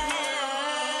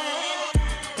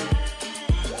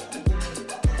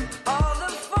 All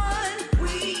the fun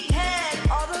we had,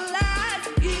 all the lies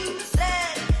you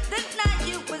said, the night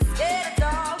you were scared to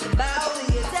talk about the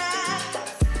attack,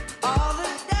 all the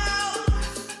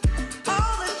doubts,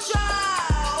 all the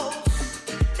trials,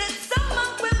 that summer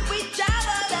when we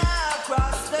traveled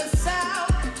across the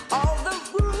south. All the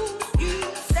rules you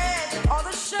said,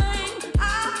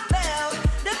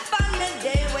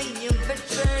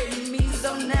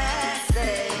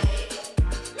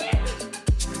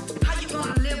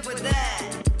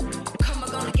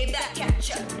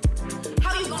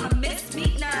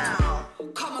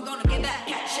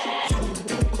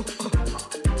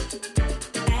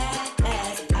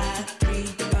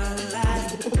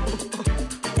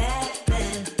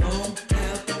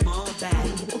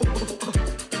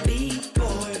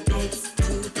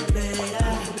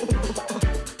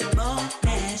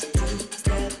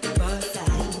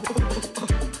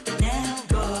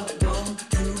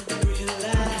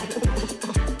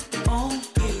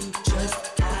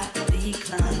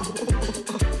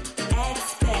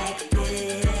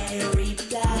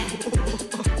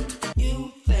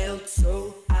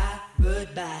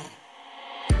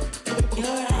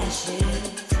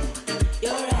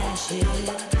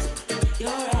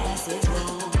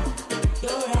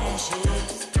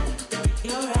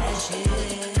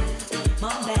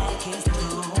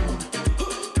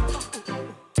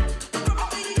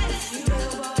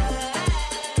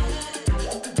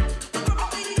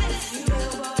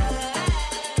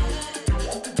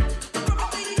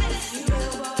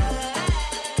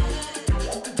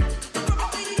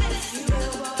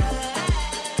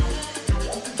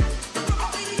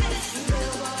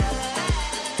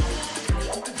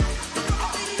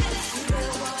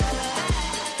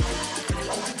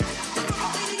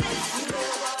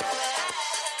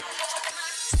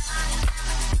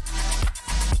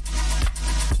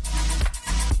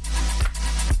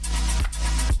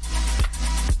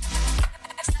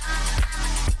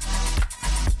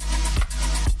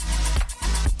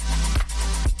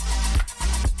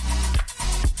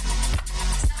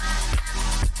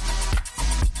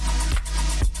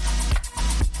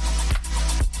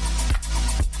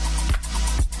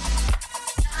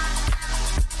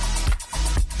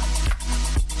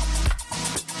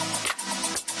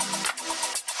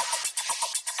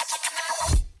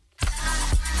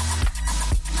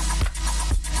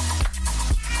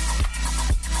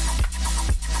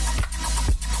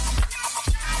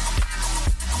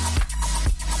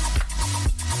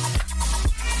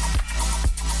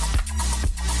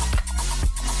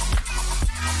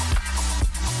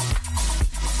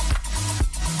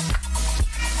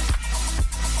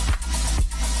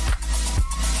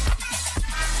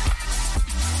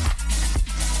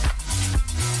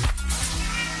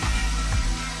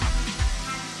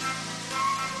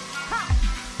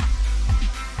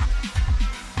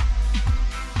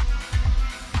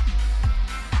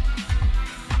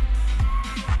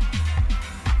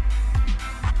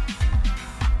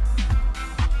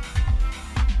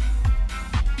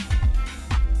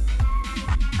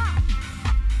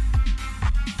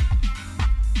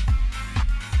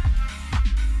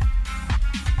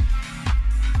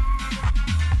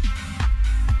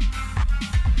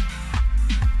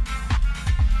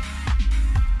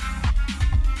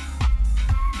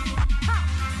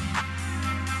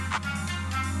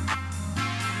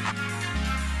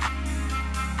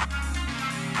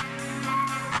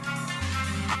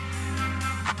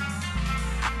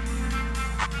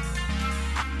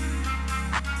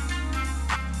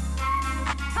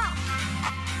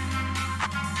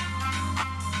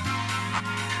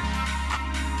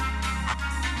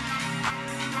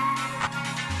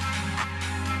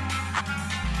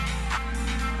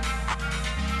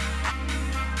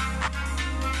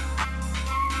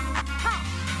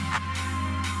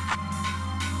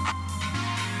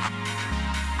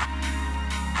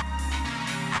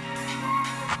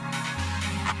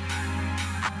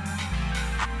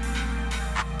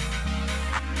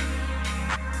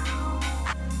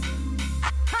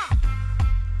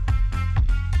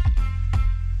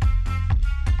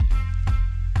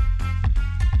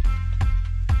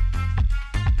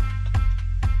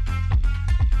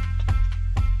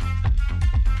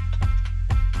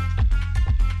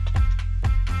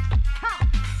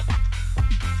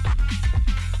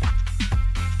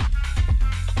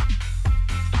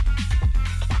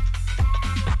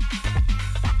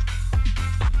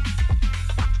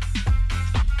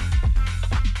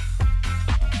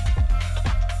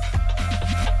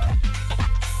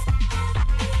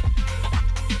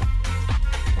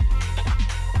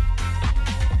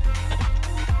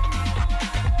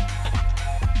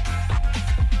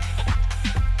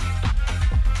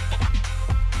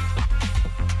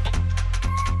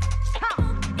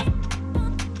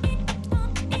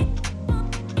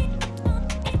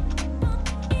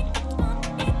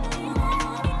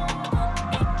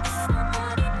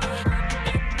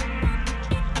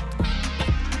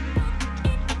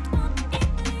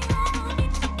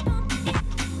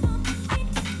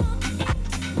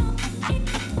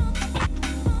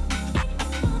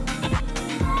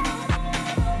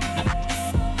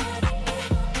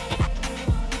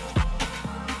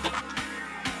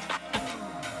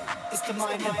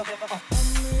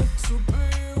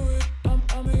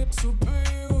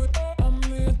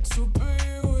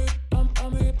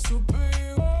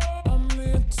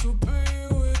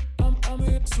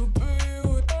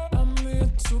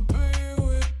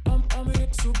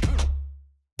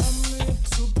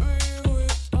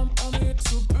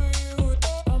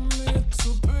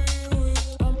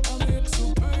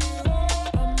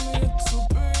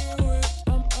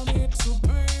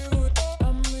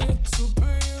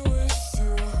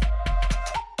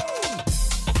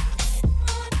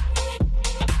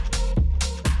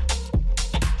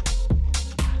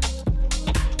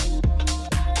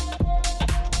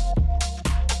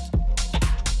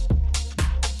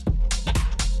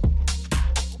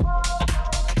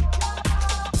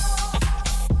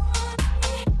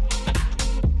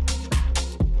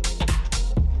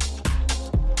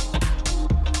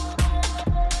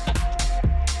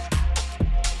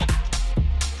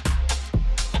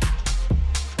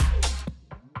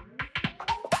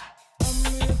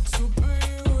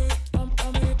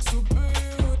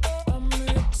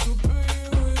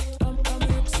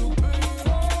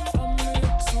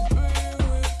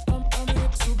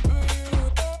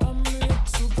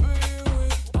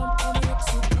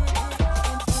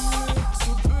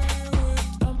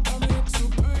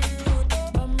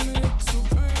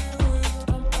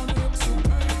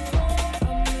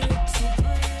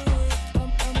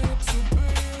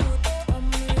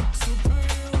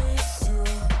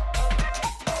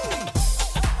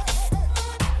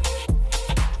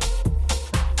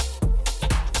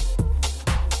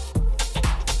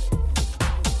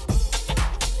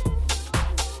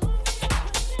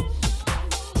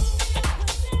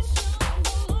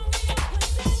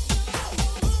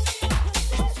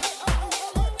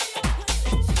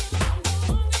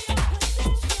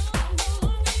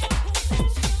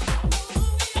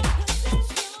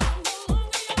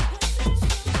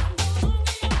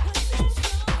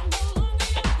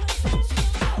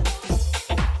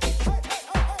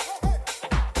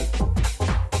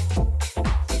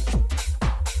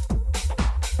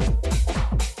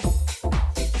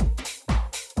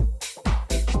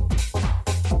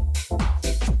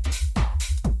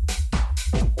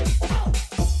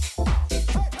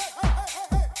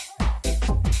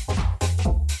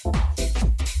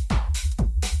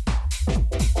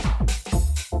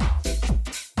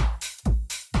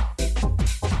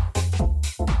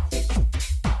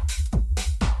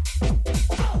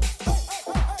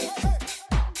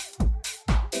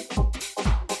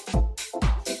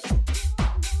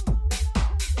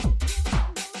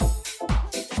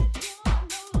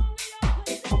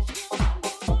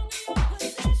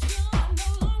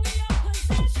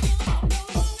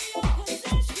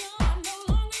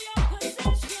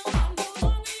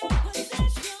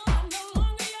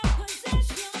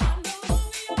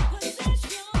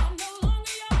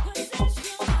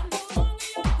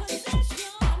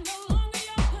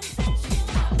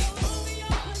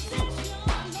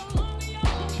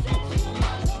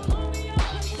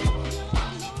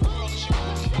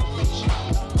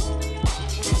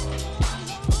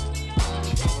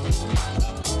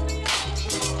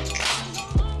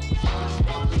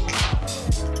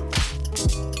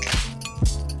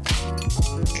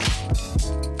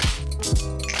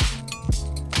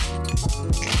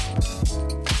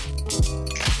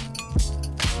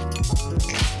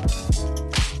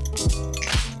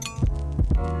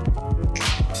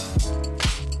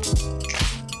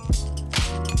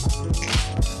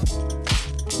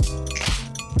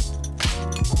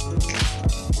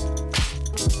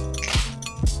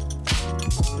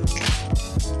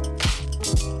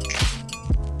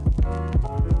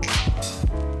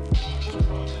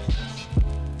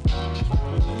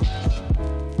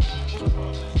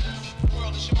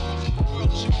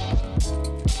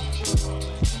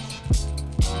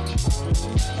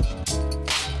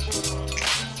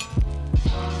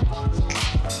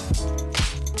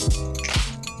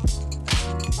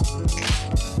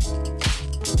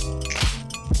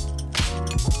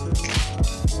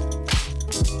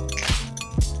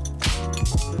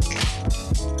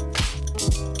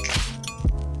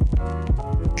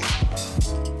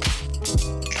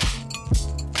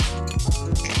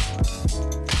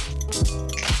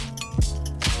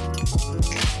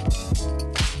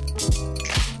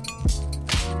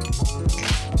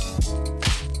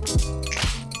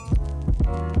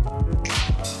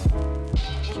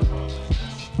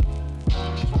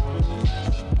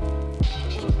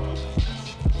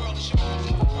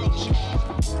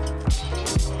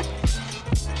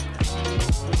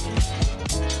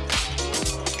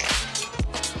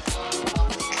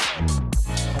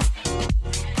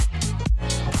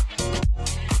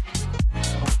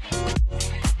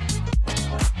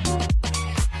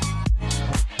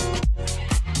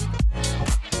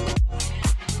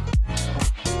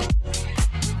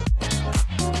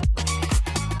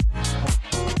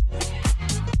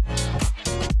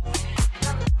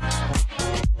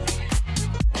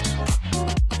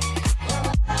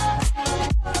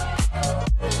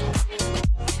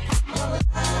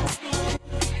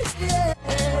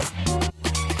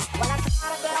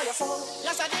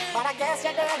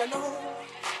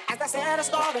 where the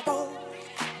story goes.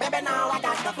 Baby, now I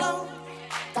got the flow,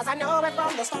 'cause I know it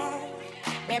from the start.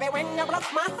 Baby, when you broke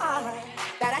my heart,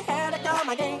 that I had to come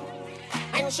again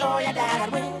and show you that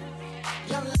I'd win.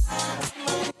 You love me.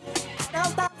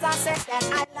 Those times I said that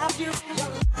I love you. You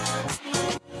love me.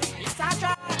 Yes, I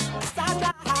tried. Yes, I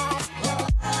tried. You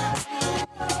love me.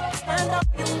 I know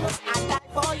you. I died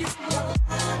for you. You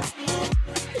love me.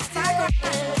 Yes, I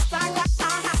cried. Yes, I cried.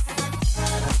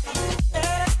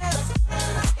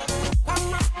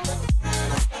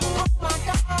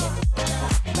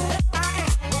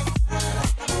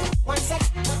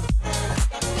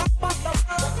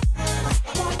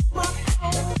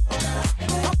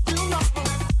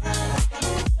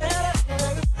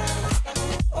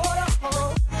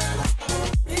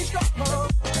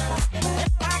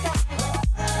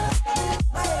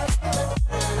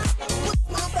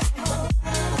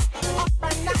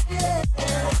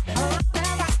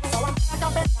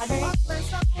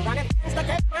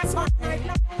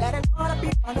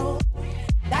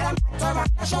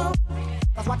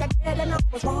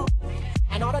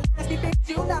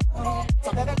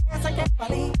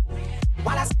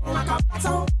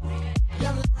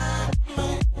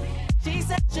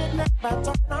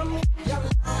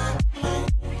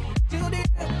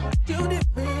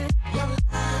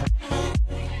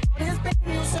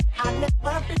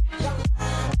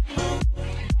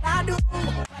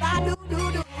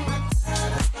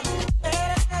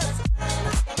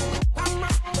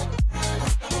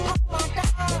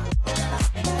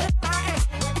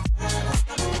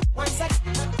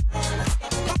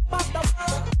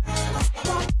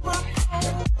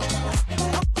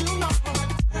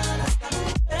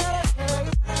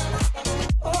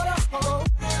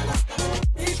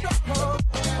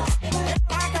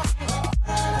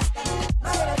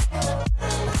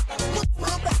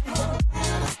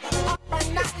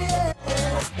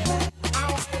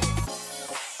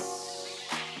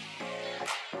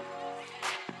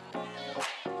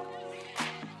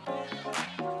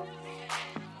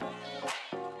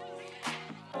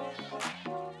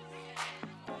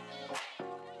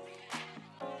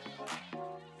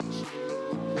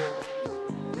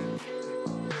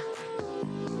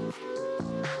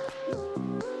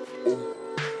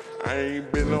 I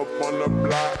ain't been up on the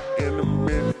block in a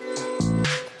minute.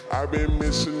 I've been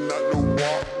missing out the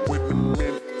walk with the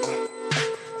minute.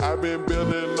 I've been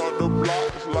building up the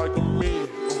blocks like a man.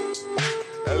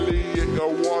 Elliot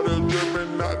got water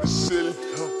dripping out the ceiling.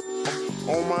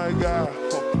 Oh my God,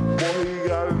 boy he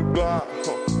got a Glock.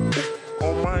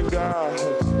 Oh my God,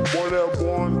 boy that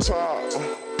boy on top.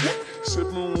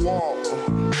 Sipping walk,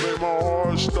 make my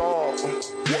heart stop.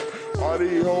 All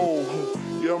these hoes,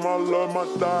 yeah, my love, my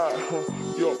thigh.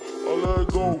 Yo, I let her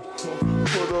go.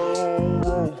 Put her on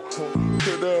roll.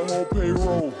 Put that whole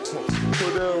payroll.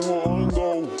 Put that whole on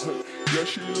go. Yeah,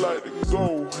 she like to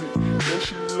go. Yeah,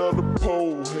 she love the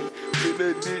pole. Get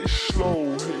that dick slow.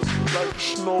 Like a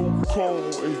snow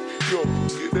cone. Yo,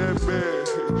 get that bag.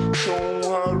 Show 'em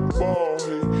how to ball.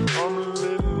 I'm in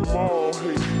the mall.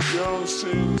 Yeah, I'm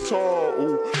sitting tall.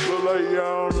 Look like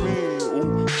y'all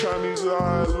mean. Chinese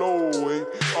eye low.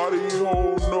 All these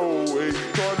hoes know.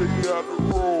 Cardi got the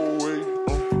roll.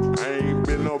 I ain't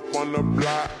been up on the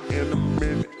block in a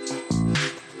minute.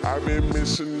 I've been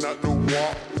missing out the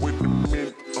walk with the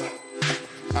minute.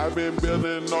 I've been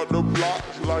building up the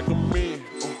blocks like a man.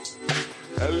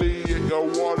 Elliot got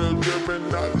water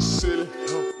dripping out the city.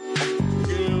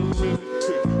 Give a minute,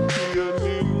 he a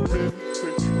need a minute.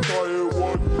 Cardi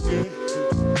walk again,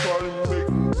 Cardi make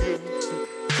it get,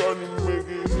 Cardi make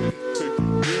it hit.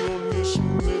 We gon' need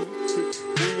some niggas,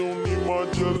 we gon' need my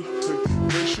jelly.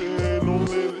 Make sure ain't no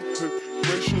lily,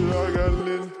 make sure I got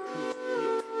lily.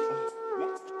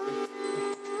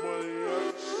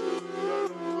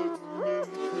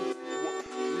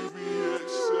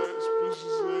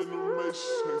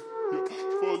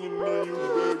 Fucking on you,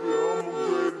 baby, I'm a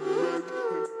great baby.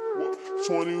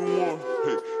 21,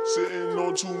 hey, sitting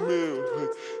on 2 mil, hey,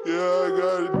 yeah, I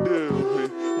got a deal, hey,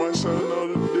 might sign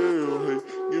another deal, hey,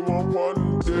 get my partner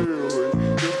a deal, hey,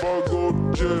 if I go to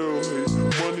jail, hey,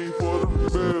 money for the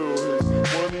bill, hey,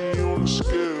 money on the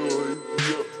scale, hey,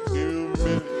 yeah, give me a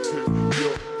minute, hey,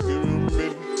 yeah, give me a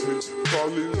minute, hey,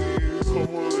 Carly Lee,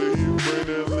 come on, hey, you bring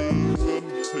that lean with him,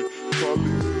 hey,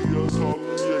 Carly Lee, I call him,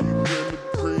 yeah, you bring the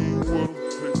green with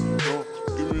him, hey,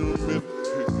 give me a minute,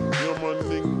 hey, yeah, my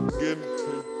nigga get it.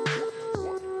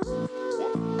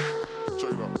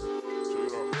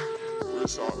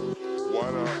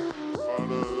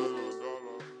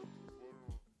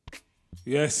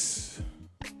 Yes,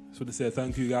 just want to say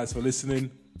thank you guys for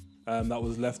listening. That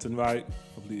was Left and Right.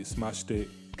 Hopefully you smashed it.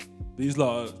 These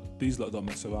lot don't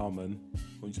mess around, man.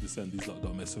 100%. These lot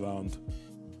don't mess around.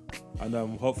 And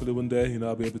hopefully one day,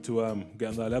 I'll be able to get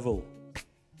on that level.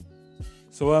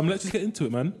 So let's just get into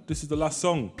it, man. This is the last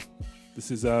song.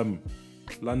 This is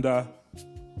Landa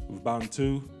with Bound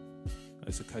 2.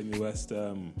 It's a Kanye West,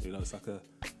 it's like a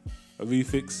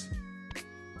refix.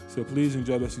 So please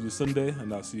enjoy the rest of your Sunday,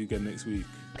 and I'll see you again next week.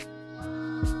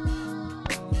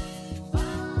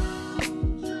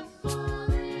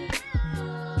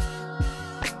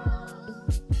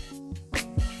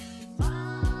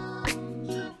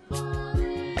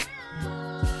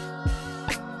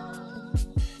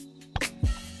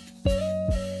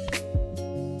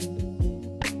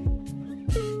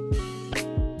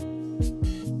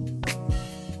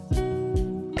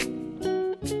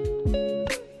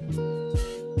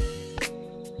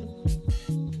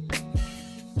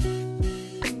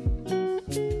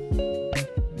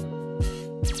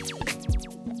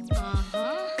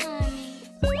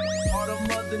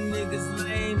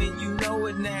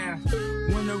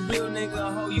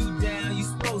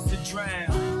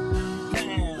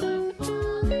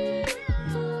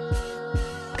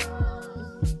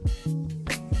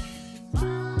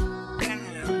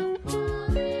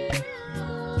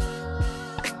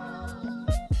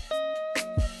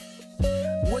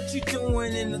 What you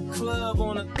doing in the club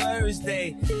on a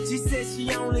Thursday? She said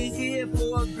she only here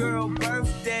for a girl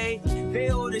birthday. They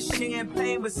order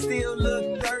champagne but still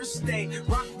look thirsty.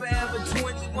 Rock forever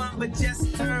 21 but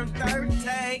just turned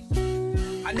 30.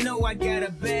 I know I got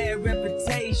a bad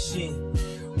reputation.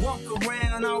 Walk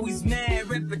around always mad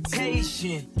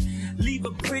reputation. Leave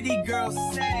a pretty girl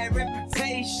sad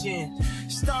reputation.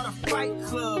 Start a fight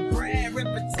club, bad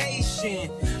reputation.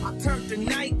 I turned the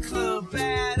nightclub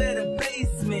out of the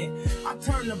basement. I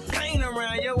turned the plane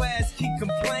around, your ass keep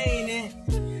complaining.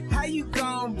 How you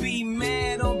gon' be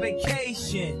mad on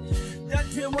vacation?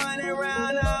 Dutton running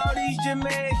around all these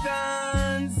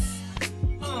Jamaicans.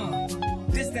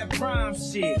 This that prime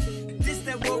shit. This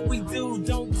that what we do,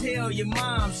 don't tell your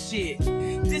mom shit.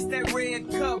 This that red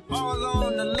cup all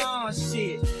on the lawn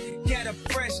shit. Got a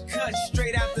fresh cut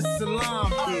straight out the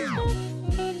salon.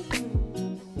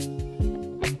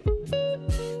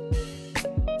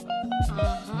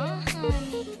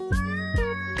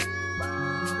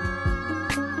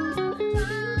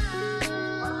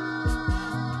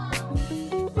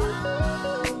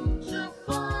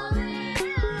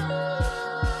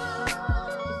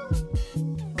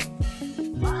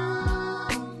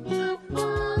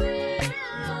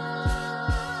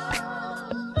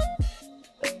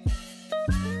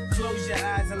 Close your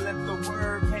eyes and let the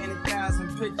word paint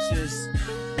 1,000 pictures.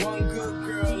 One good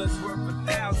girl is worth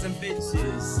 1,000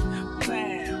 bitches.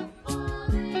 Bam.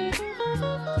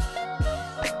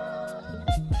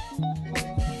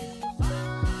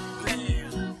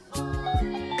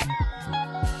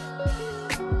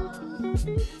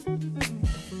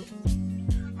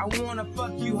 I wanna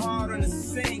fuck you hard on the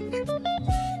sink.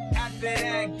 After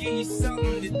that, give you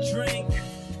something to drink.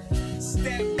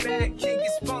 Step back, kick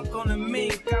your spunk on the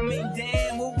mink. I mean,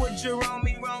 damn, what would you wrong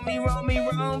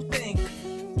think?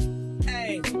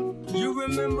 Hey, you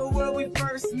remember where we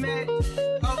first met?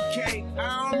 Okay,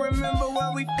 I don't remember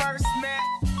where we first met.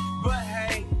 But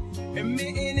hey,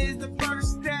 admitting is the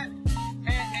first step. And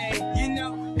hey, you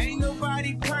know, ain't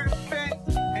nobody perfect.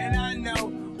 And I know,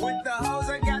 with the hoes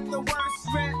I got the worst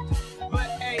rep. But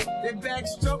hey, the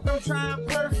backstroke I'm trying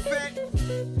perfect.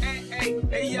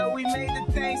 Hey, yo, we made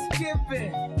the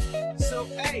Thanksgiving. So,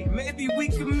 hey, maybe we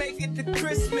could make it to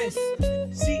Christmas.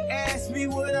 She asked me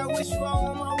what I wish for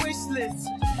on my wish list.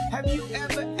 Have you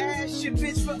ever asked your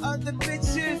bitch for other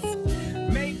bitches?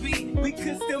 Maybe we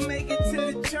could still make it to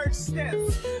the church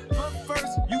steps. But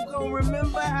first, you gon'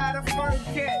 remember how to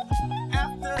forget.